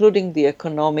levels, including the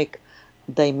economic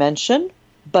dimension,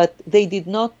 but they did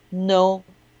not know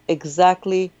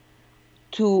exactly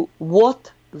to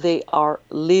what they are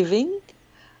living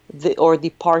or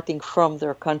departing from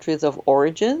their countries of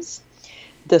origins.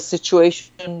 The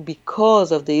situation,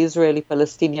 because of the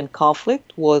Israeli-Palestinian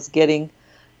conflict, was getting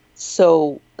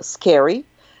so scary.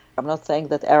 I'm not saying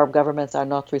that Arab governments are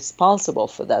not responsible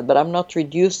for that, but I'm not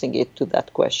reducing it to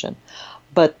that question.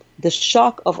 But the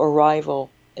shock of arrival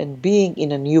and being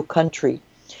in a new country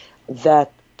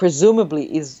that presumably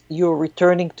is you're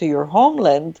returning to your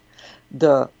homeland,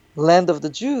 the land of the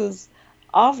Jews,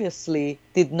 obviously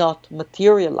did not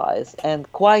materialize,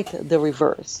 and quite the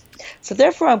reverse. So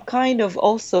therefore, I'm kind of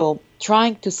also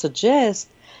trying to suggest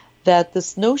that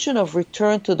this notion of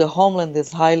return to the homeland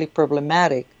is highly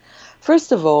problematic.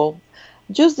 First of all,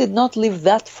 Jews did not live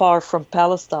that far from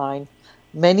Palestine.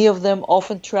 Many of them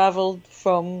often traveled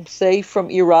from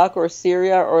Iraq or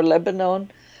Syria or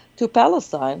Lebanon to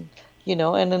Palestine,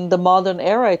 and in the modern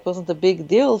era, it wasn't a big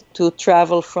deal to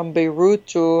travel from Beirut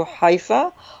to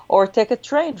Haifa or take a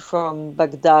train from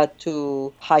Baghdad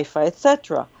to Haifa,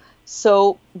 etc.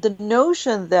 So the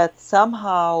notion that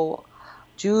somehow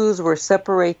Jews were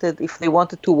separated if they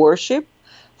wanted to worship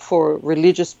for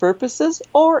religious purposes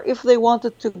or if they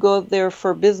wanted to go there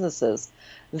for businesses,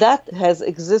 that has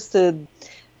existed.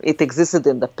 It existed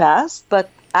in the past, but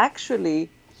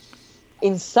actually,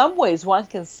 in some ways, one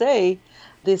can say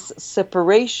this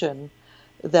separation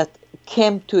that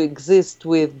came to exist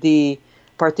with the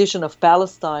partition of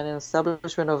Palestine and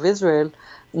establishment of Israel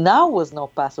now was not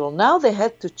possible. Now they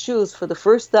had to choose for the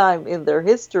first time in their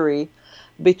history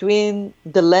between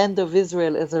the land of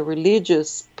Israel as a religious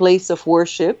place of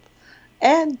worship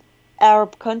and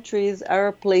Arab countries,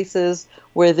 Arab places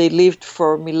where they lived for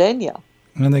millennia.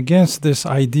 And against this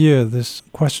idea, this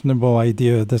questionable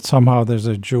idea that somehow there's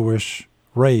a Jewish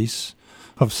race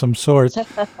of some sort,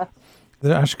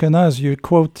 the Ashkenaz, you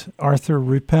quote Arthur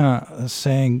Rupin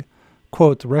saying,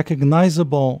 quote,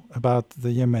 recognizable about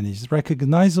the Yemenis,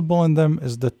 recognizable in them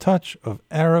is the touch of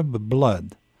Arab blood.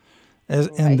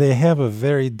 And they have a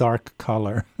very dark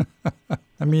color.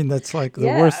 I mean, that's like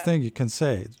the worst thing you can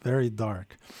say. It's very dark.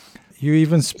 You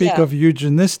even speak of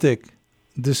eugenistic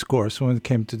discourse when it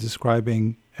came to describing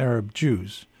Arab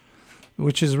Jews,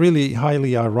 which is really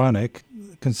highly ironic,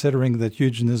 considering that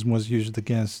eugenism was used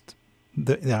against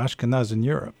the Ashkenaz in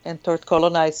Europe. And toward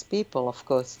colonized people, of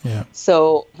course. Yeah.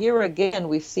 So here again,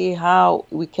 we see how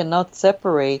we cannot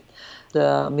separate the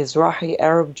Mizrahi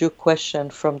Arab Jew question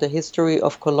from the history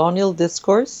of colonial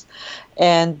discourse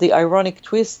and the ironic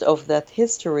twist of that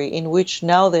history in which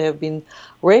now they have been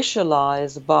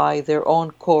racialized by their own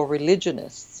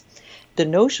co-religionists.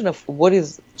 The notion of what is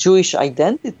Jewish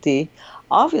identity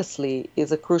obviously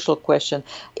is a crucial question.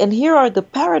 And here are the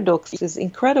paradoxes. It's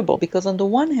incredible because on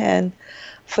the one hand,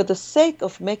 for the sake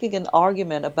of making an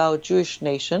argument about Jewish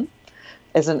nation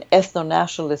as an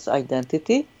ethno-nationalist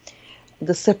identity,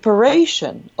 the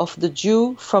separation of the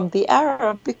Jew from the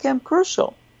Arab became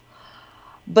crucial.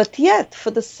 But yet,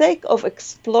 for the sake of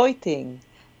exploiting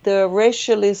the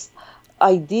racialist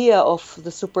idea of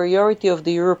the superiority of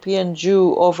the European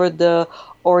Jew over the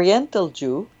Oriental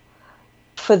Jew,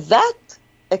 for that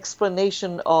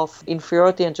explanation of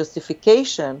inferiority and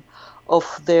justification of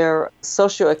their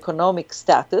socioeconomic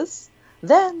status,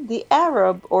 then the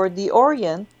Arab or the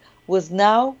Orient was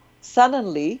now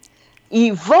suddenly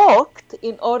evoked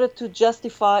in order to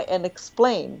justify and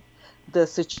explain the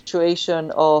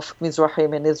situation of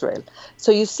Mizrahim in Israel.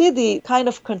 So you see the kind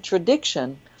of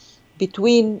contradiction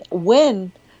between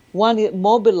when one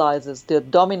mobilizes the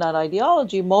dominant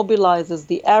ideology, mobilizes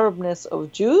the Arabness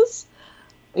of Jews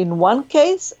in one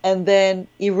case, and then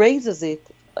erases it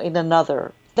in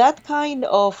another. That kind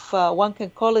of, one can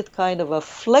call it kind of a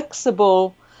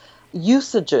flexible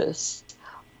usages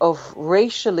of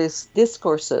racialist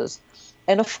discourses.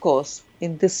 And of course,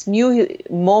 in this new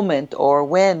moment, or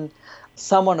when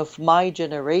someone of my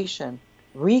generation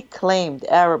reclaimed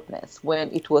Arabness,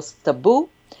 when it was taboo,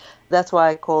 that's why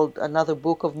I called another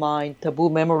book of mine, Taboo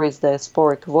Memories,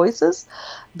 Diasporic Voices,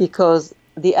 because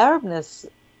the Arabness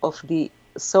of the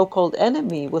so-called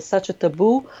enemy was such a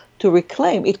taboo to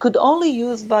reclaim. It could only be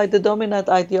used by the dominant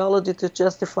ideology to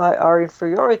justify our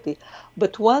inferiority.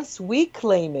 But once we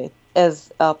claim it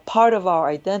as a part of our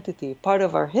identity, part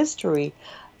of our history,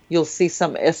 you'll see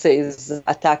some essays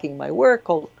attacking my work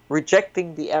called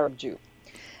Rejecting the Arab Jew.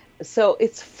 So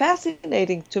it's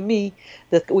fascinating to me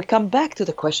that we come back to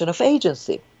the question of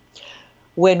agency.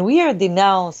 When we are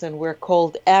denounced and we're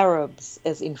called Arabs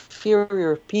as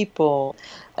inferior people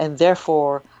and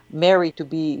therefore married to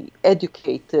be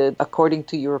educated according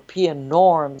to European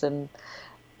norms, and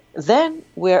then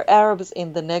we're Arabs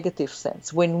in the negative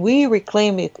sense. When we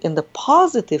reclaim it in the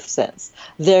positive sense,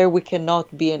 there we cannot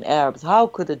be an Arab. How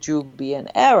could a Jew be an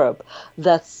Arab?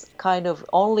 That's kind of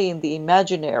only in the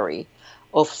imaginary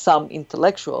of some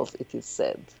intellectuals, it is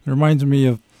said. It reminds me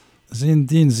of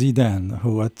Zinedine Zidane,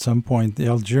 who at some point, the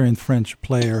Algerian French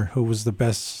player who was the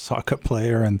best soccer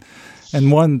player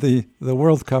and won the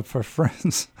World Cup for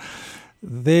France.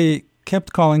 They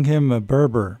kept calling him a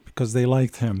Berber because they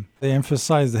liked him. They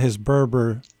emphasized his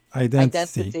Berber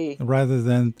identity. Rather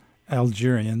than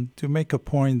Algerian to make a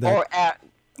point that... Or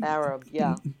Arab,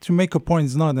 yeah. To make a point,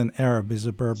 he's not an Arab, he's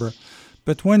a Berber.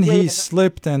 But when he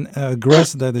slipped and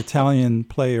aggressed that Italian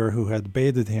player who had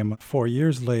baited him 4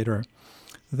 years later,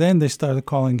 then they started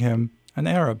calling him an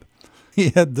Arab. He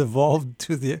had devolved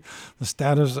to the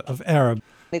status of Arab.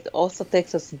 It also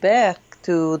takes us back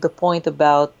to the point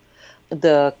about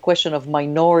the question of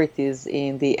minorities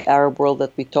in the Arab world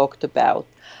that we talked about.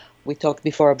 We talked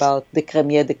before about the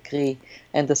Crémier Decree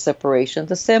and the separation.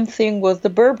 The same thing was the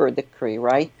Berber Decree,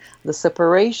 right? The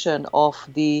separation of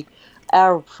the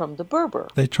Arab from the Berber.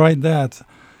 They tried that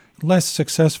less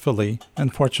successfully,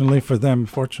 unfortunately for them,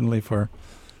 fortunately for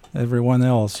everyone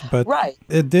else. But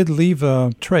It did leave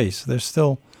a trace. There's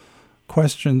still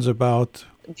questions about...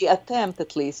 The attempt,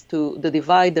 at least, to the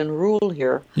divide and rule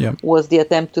here was the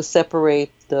attempt to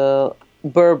separate the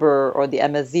Berber or the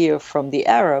Amazigh from the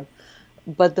Arab.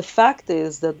 But the fact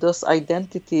is that those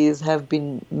identities have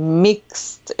been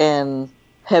mixed and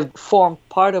have formed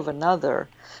part of another.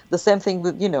 The same thing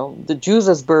with, the Jews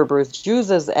as Berbers, Jews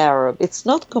as Arab. It's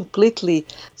not completely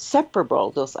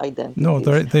separable, those identities. No,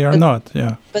 they are not,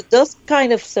 yeah. But those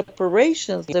kind of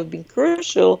separations have been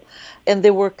crucial, and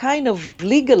they were kind of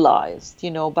legalized,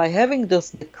 by having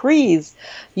those decrees.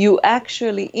 You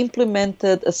actually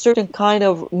implemented a certain kind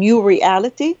of new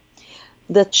reality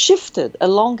that shifted a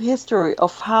long history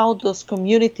of how those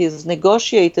communities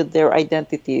negotiated their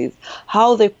identities, how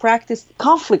they practiced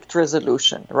conflict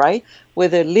resolution, right?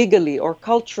 Whether legally or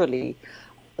culturally.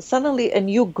 Suddenly a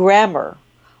new grammar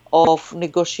of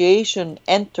negotiation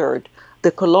entered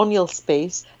the colonial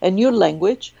space, a new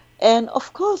language, and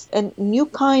of course, a new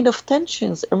kind of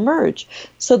tensions emerge.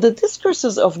 So the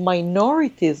discourses of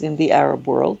minorities in the Arab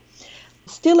world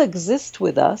still exist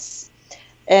with us.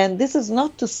 And this is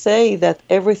not to say that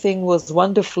everything was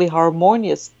wonderfully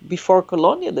harmonious before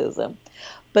colonialism,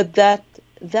 but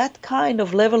that kind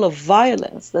of level of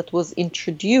violence that was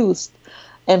introduced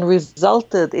and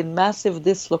resulted in massive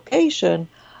dislocation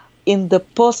in the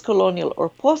post-colonial or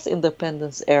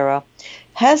post-independence era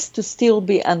has to still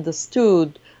be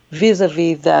understood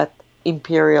vis-a-vis that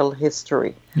imperial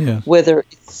history. Yes. Whether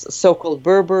it's so-called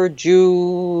Berber,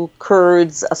 Jew,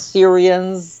 Kurds,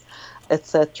 Assyrians,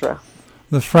 etc.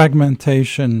 The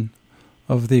fragmentation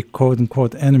of the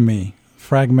quote-unquote enemy,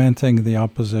 fragmenting the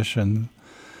opposition.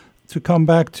 To come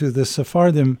back to the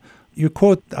Sephardim, you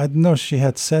quote, I don't know if she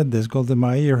had said this, Golda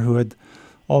Meir, who had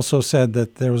also said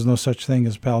that there was no such thing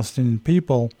as Palestinian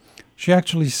people. She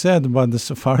actually said about the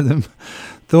Sephardim,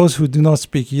 those who do not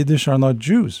speak Yiddish are not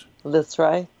Jews. That's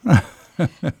right.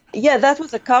 Yeah, that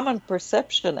was a common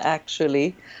perception,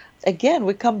 actually. Again,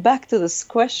 we come back to this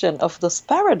question of those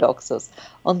paradoxes.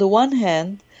 On the one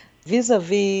hand,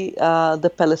 vis-a-vis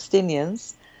the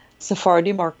Palestinians,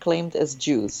 Sephardim are claimed as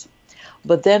Jews.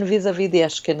 But then vis-a-vis the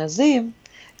Ashkenazim,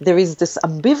 there is this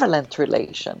ambivalent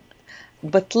relation.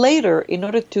 But later, in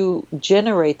order to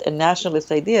generate a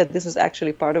nationalist idea, this is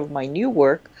actually part of my new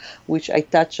work, which I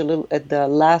touch a little at the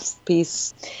last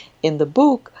piece in the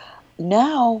book.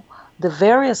 Now, the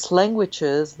various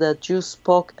languages that Jews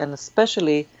spoke, and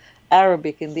especially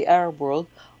Arabic in the Arab world,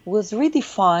 was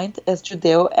redefined as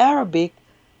Judeo-Arabic,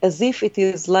 as if it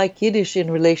is like Yiddish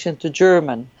in relation to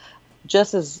German.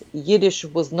 Just as Yiddish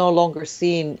was no longer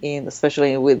seen in,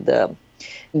 especially with the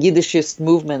Yiddishist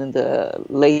movement in the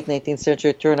late 19th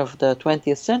century, turn of the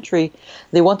 20th century,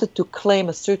 they wanted to claim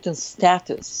a certain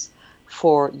status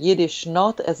for Yiddish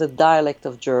not as a dialect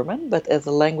of German, but as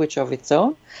a language of its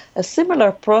own. A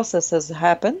similar process has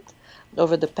happened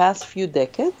over the past few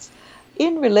decades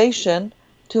in relation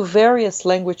to various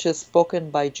languages spoken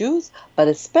by Jews, but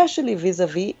especially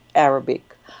vis-a-vis Arabic.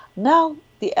 Now,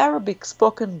 the Arabic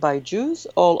spoken by Jews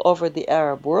all over the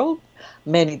Arab world,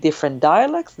 many different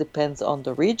dialects, depends on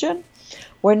the region,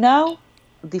 were now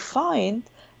defined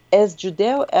as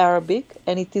Judeo-Arabic,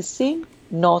 and it is seen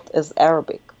not as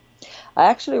Arabic. I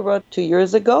actually wrote 2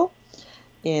 years ago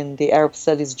in the Arab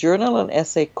Studies Journal an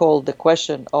essay called The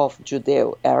Question of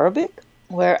Judeo-Arabic,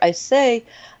 where I say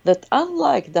that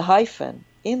unlike the hyphen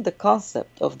in the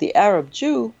concept of the Arab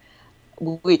Jew,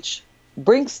 which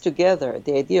brings together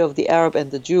the idea of the Arab and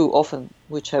the Jew, often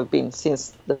which have been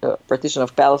since the partition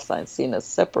of Palestine seen as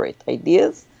separate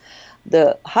ideas,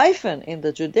 the hyphen in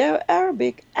the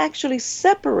Judeo-Arabic actually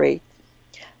separate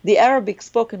the Arabic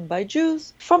spoken by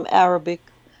Jews from Arabic.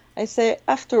 I say,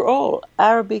 after all,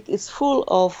 Arabic is full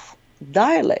of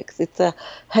dialects. It's a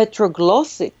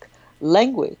heteroglossic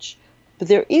language. But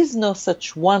there is no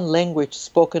such one language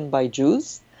spoken by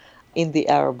Jews in the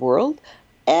Arab world,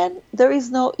 and there is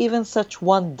no even such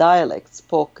one dialect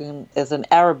spoken as an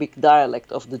Arabic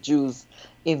dialect of the Jews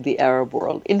in the Arab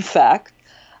world. In fact,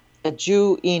 a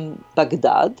Jew in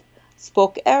Baghdad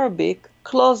spoke Arabic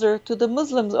closer to the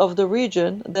Muslims of the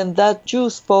region than that Jew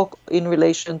spoke in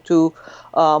relation to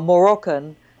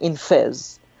Moroccan in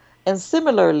Fez. And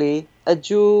similarly, a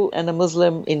Jew and a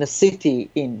Muslim in a city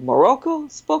in Morocco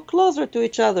spoke closer to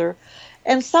each other.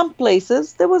 And some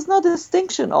places, there was no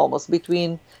distinction almost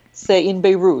between, say, in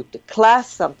Beirut. Class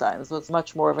sometimes was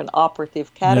much more of an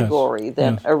operative category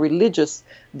than a religious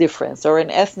difference or an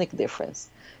ethnic difference.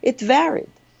 It varied.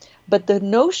 But the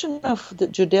notion of the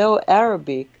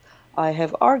Judeo-Arabic, I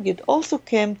have argued, also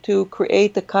came to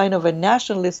create a kind of a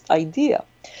nationalist idea.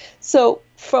 So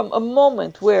from a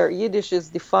moment where Yiddish is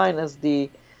defined as the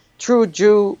true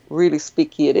Jew really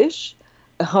speak Yiddish,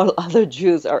 all other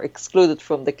Jews are excluded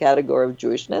from the category of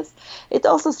Jewishness, it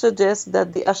also suggests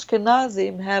that the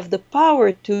Ashkenazim have the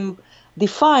power to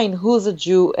define who's a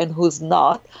Jew and who's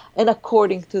not, and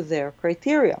according to their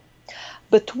criteria.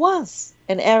 But once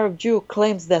an Arab Jew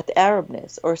claims that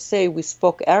Arabness, or say we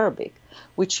spoke Arabic,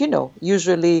 which,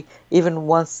 usually even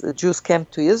once Jews came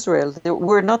to Israel, they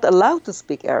were not allowed to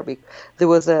speak Arabic. There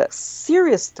was a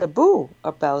serious taboo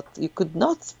about you could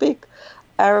not speak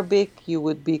Arabic, you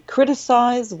would be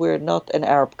criticized, we're not an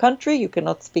Arab country, you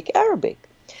cannot speak Arabic.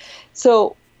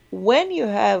 So when you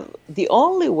have the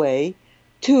only way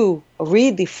to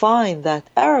redefine that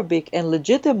Arabic and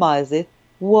legitimize it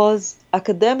was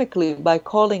academically by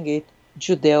calling it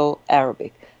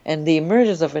Judeo-Arabic, and the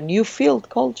emergence of a new field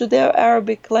called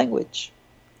Judeo-Arabic language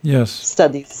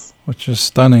studies. Which is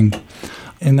stunning.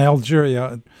 In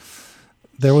Algeria,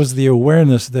 there was the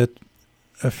awareness that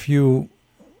a few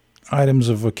items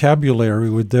of vocabulary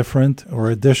were different or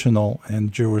additional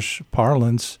in Jewish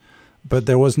parlance, but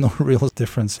there was no real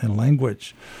difference in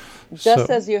language. Just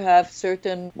as you have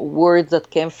certain words that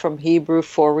came from Hebrew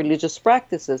for religious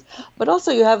practices, but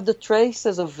also you have the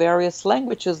traces of various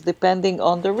languages depending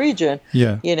on the region.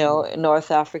 Yeah. In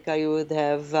North Africa you would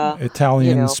have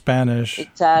Italian, Spanish,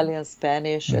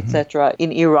 etc.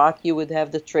 In Iraq you would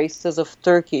have the traces of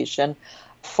Turkish and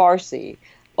Farsi,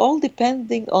 all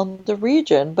depending on the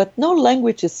region, but no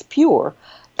language is pure.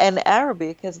 And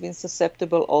Arabic has been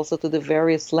susceptible also to the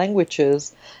various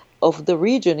languages of the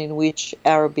region in which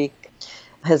Arabic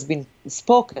has been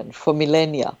spoken for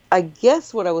millennia. I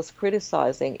guess what I was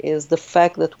criticizing is the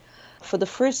fact that for the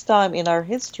first time in our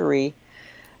history,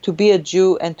 to be a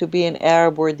Jew and to be an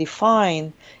Arab were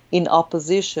defined in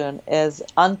opposition as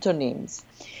antonyms.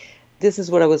 This is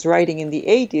what I was writing in the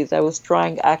 80s. I was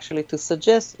trying actually to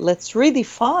suggest, let's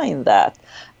redefine that.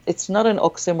 It's not an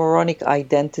oxymoronic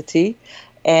identity.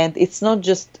 And it's not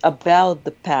just about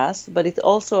the past, but it's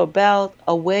also about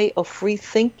a way of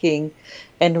rethinking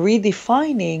and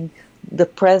redefining the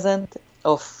present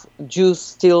of Jews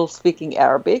still speaking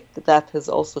Arabic. That has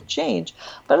also changed,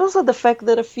 but also the fact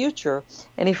that a future,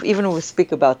 and if even we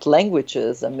speak about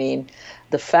languages,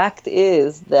 the fact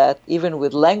is that even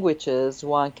with languages,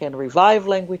 one can revive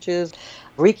languages,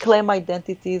 reclaim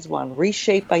identities, one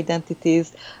reshape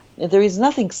identities. There is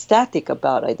nothing static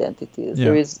about identities. Yeah.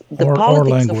 There is the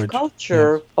politics of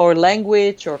culture or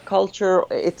language or culture.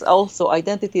 It's also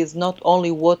identity is not only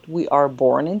what we are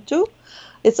born into,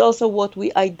 it's also what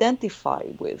we identify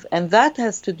with. And that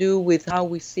has to do with how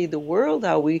we see the world,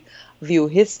 how we view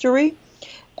history.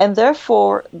 And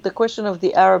therefore, the question of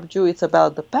the Arab Jew, it's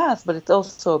about the past, but it's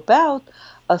also about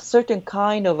a certain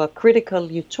kind of a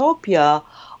critical utopia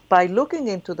by looking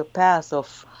into the past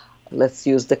of, let's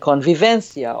use the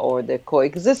convivencia or the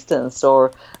coexistence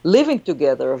or living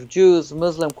together of Jews,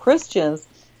 Muslim, Christians.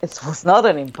 It was not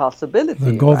an impossibility.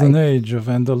 The golden age of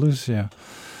Andalusia.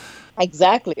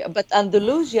 Exactly. But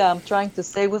Andalusia, I'm trying to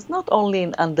say, was not only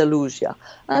in Andalusia.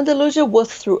 Andalusia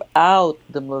was throughout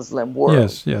the Muslim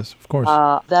world. Yes, of course.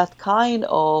 That kind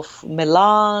of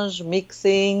melange,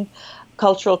 mixing,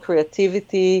 cultural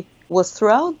creativity was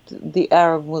throughout the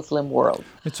Arab Muslim world.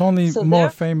 It's only more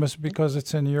famous because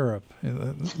it's in Europe.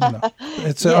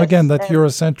 It's again that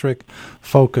Eurocentric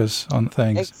focus on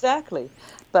things. Exactly.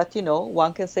 But,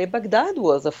 one can say Baghdad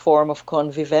was a form of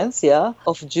convivencia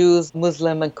of Jews,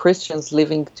 Muslim, and Christians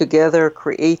living together,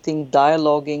 creating,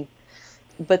 dialoguing.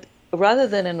 But rather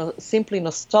than simply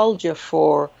nostalgia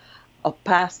for a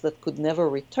past that could never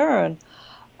return,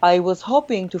 I was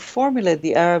hoping to formulate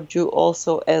the Arab Jew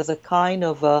also as a kind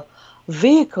of a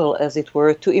vehicle, as it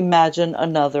were, to imagine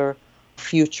another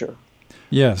future.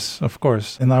 Yes, of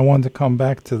course. And I want to come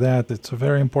back to that. It's a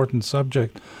very important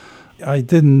subject. I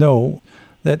didn't know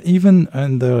that even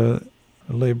in the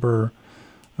labor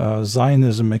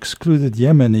Zionism excluded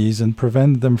Yemenis and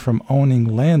prevented them from owning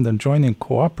land and joining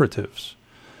cooperatives.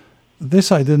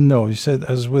 This I didn't know. He said,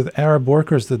 as with Arab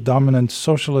workers, the dominant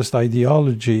socialist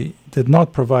ideology did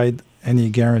not provide any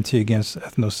guarantee against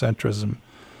ethnocentrism.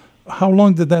 How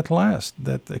long did that last,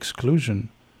 that exclusion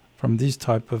from these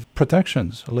type of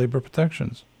protections, labor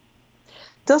protections?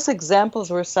 Those examples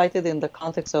were cited in the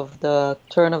context of the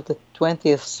turn of the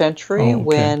 20th century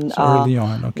when early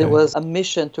on. There was a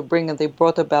mission to bring, and they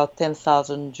brought about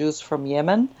 10,000 Jews from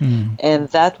Yemen. And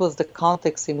that was the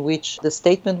context in which the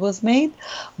statement was made.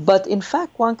 But in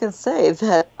fact, one can say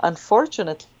that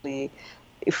unfortunately,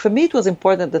 for me, it was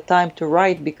important at the time to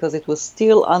write because it was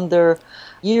still under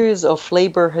years of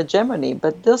labor hegemony.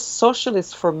 But this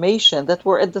socialist formation that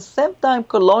were at the same time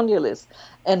colonialist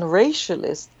and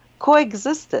racialist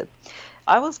coexisted.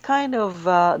 I was kind of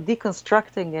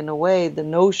deconstructing in a way the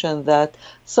notion that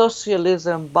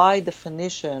socialism by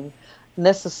definition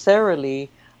necessarily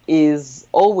is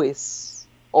always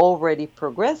already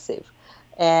progressive.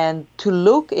 and to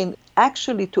look in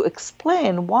actually to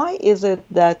explain why is it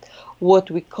that what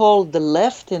we call the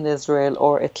left in Israel,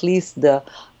 or at least the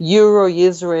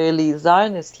Euro-Israeli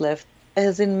Zionist left,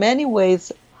 has in many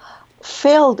ways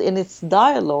failed in its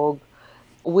dialogue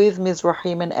with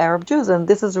Mizrahim and Arab Jews, and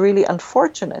this is really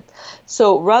unfortunate.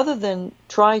 So rather than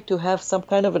try to have some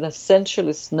kind of an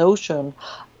essentialist notion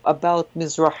about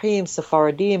Mizrahim,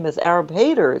 Sephardim as Arab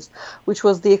haters, which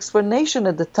was the explanation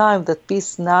at the time that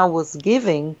Peace Now was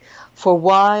giving for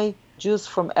why Jews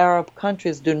from Arab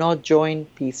countries do not join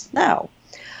Peace Now.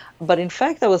 But in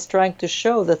fact, I was trying to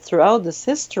show that throughout this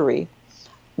history,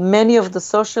 many of the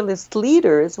socialist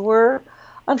leaders were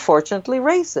unfortunately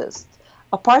racist,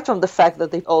 apart from the fact that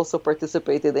they also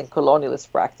participated in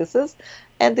colonialist practices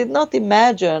and did not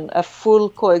imagine a full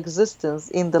coexistence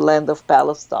in the land of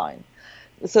Palestine.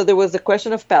 So there was the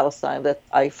question of Palestine that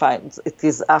I find it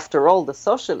is, after all, the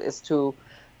socialist who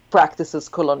practices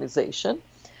colonization.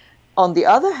 On the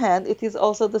other hand, it is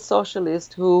also the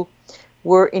socialists who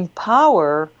were in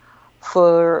power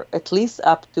for at least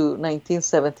up to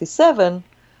 1977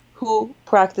 who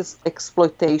practiced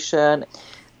exploitation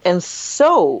and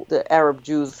saw the Arab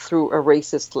Jews through a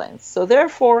racist lens. So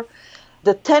therefore,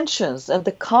 the tensions and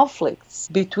the conflicts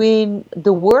between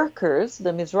the workers,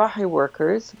 the Mizrahi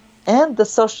workers, and the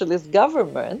socialist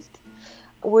government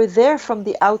were there from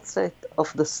the outset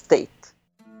of the state.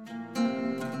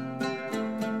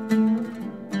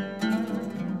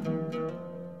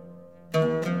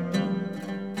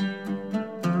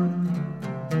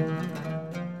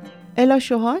 Ella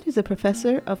Shohat is a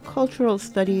professor of cultural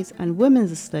studies and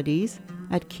women's studies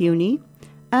at CUNY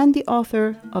and the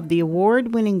author of the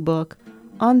award-winning book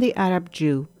On the Arab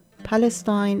Jew,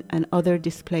 Palestine and Other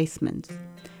Displacements.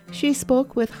 She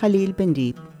spoke with Khalil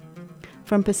Bendeeb.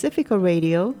 From Pacifica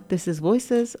Radio, this is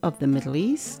Voices of the Middle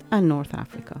East and North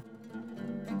Africa.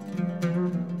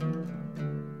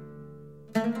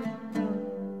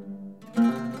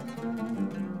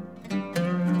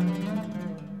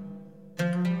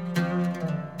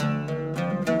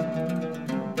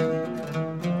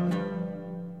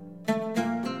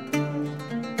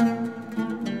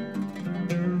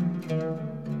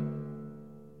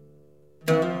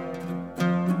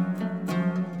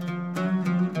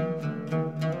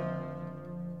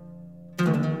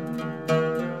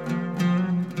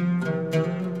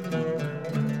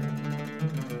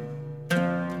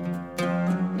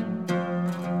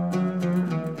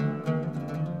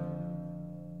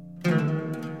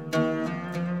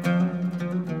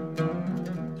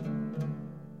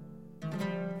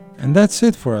 And that's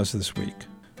it for us this week.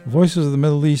 Voices of the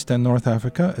Middle East and North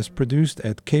Africa is produced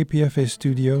at KPFA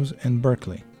Studios in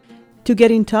Berkeley. To get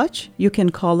in touch, you can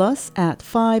call us at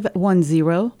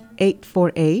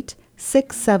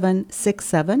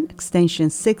 510-848-6767, extension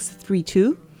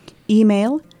 632,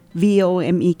 email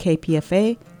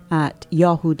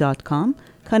vomekpfa@yahoo.com.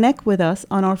 Connect with us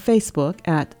on our Facebook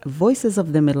at Voices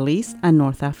of the Middle East and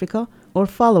North Africa, or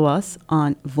follow us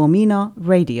on Vomina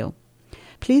Radio.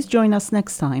 Please join us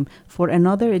next time for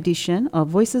another edition of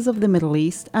Voices of the Middle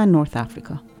East and North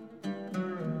Africa.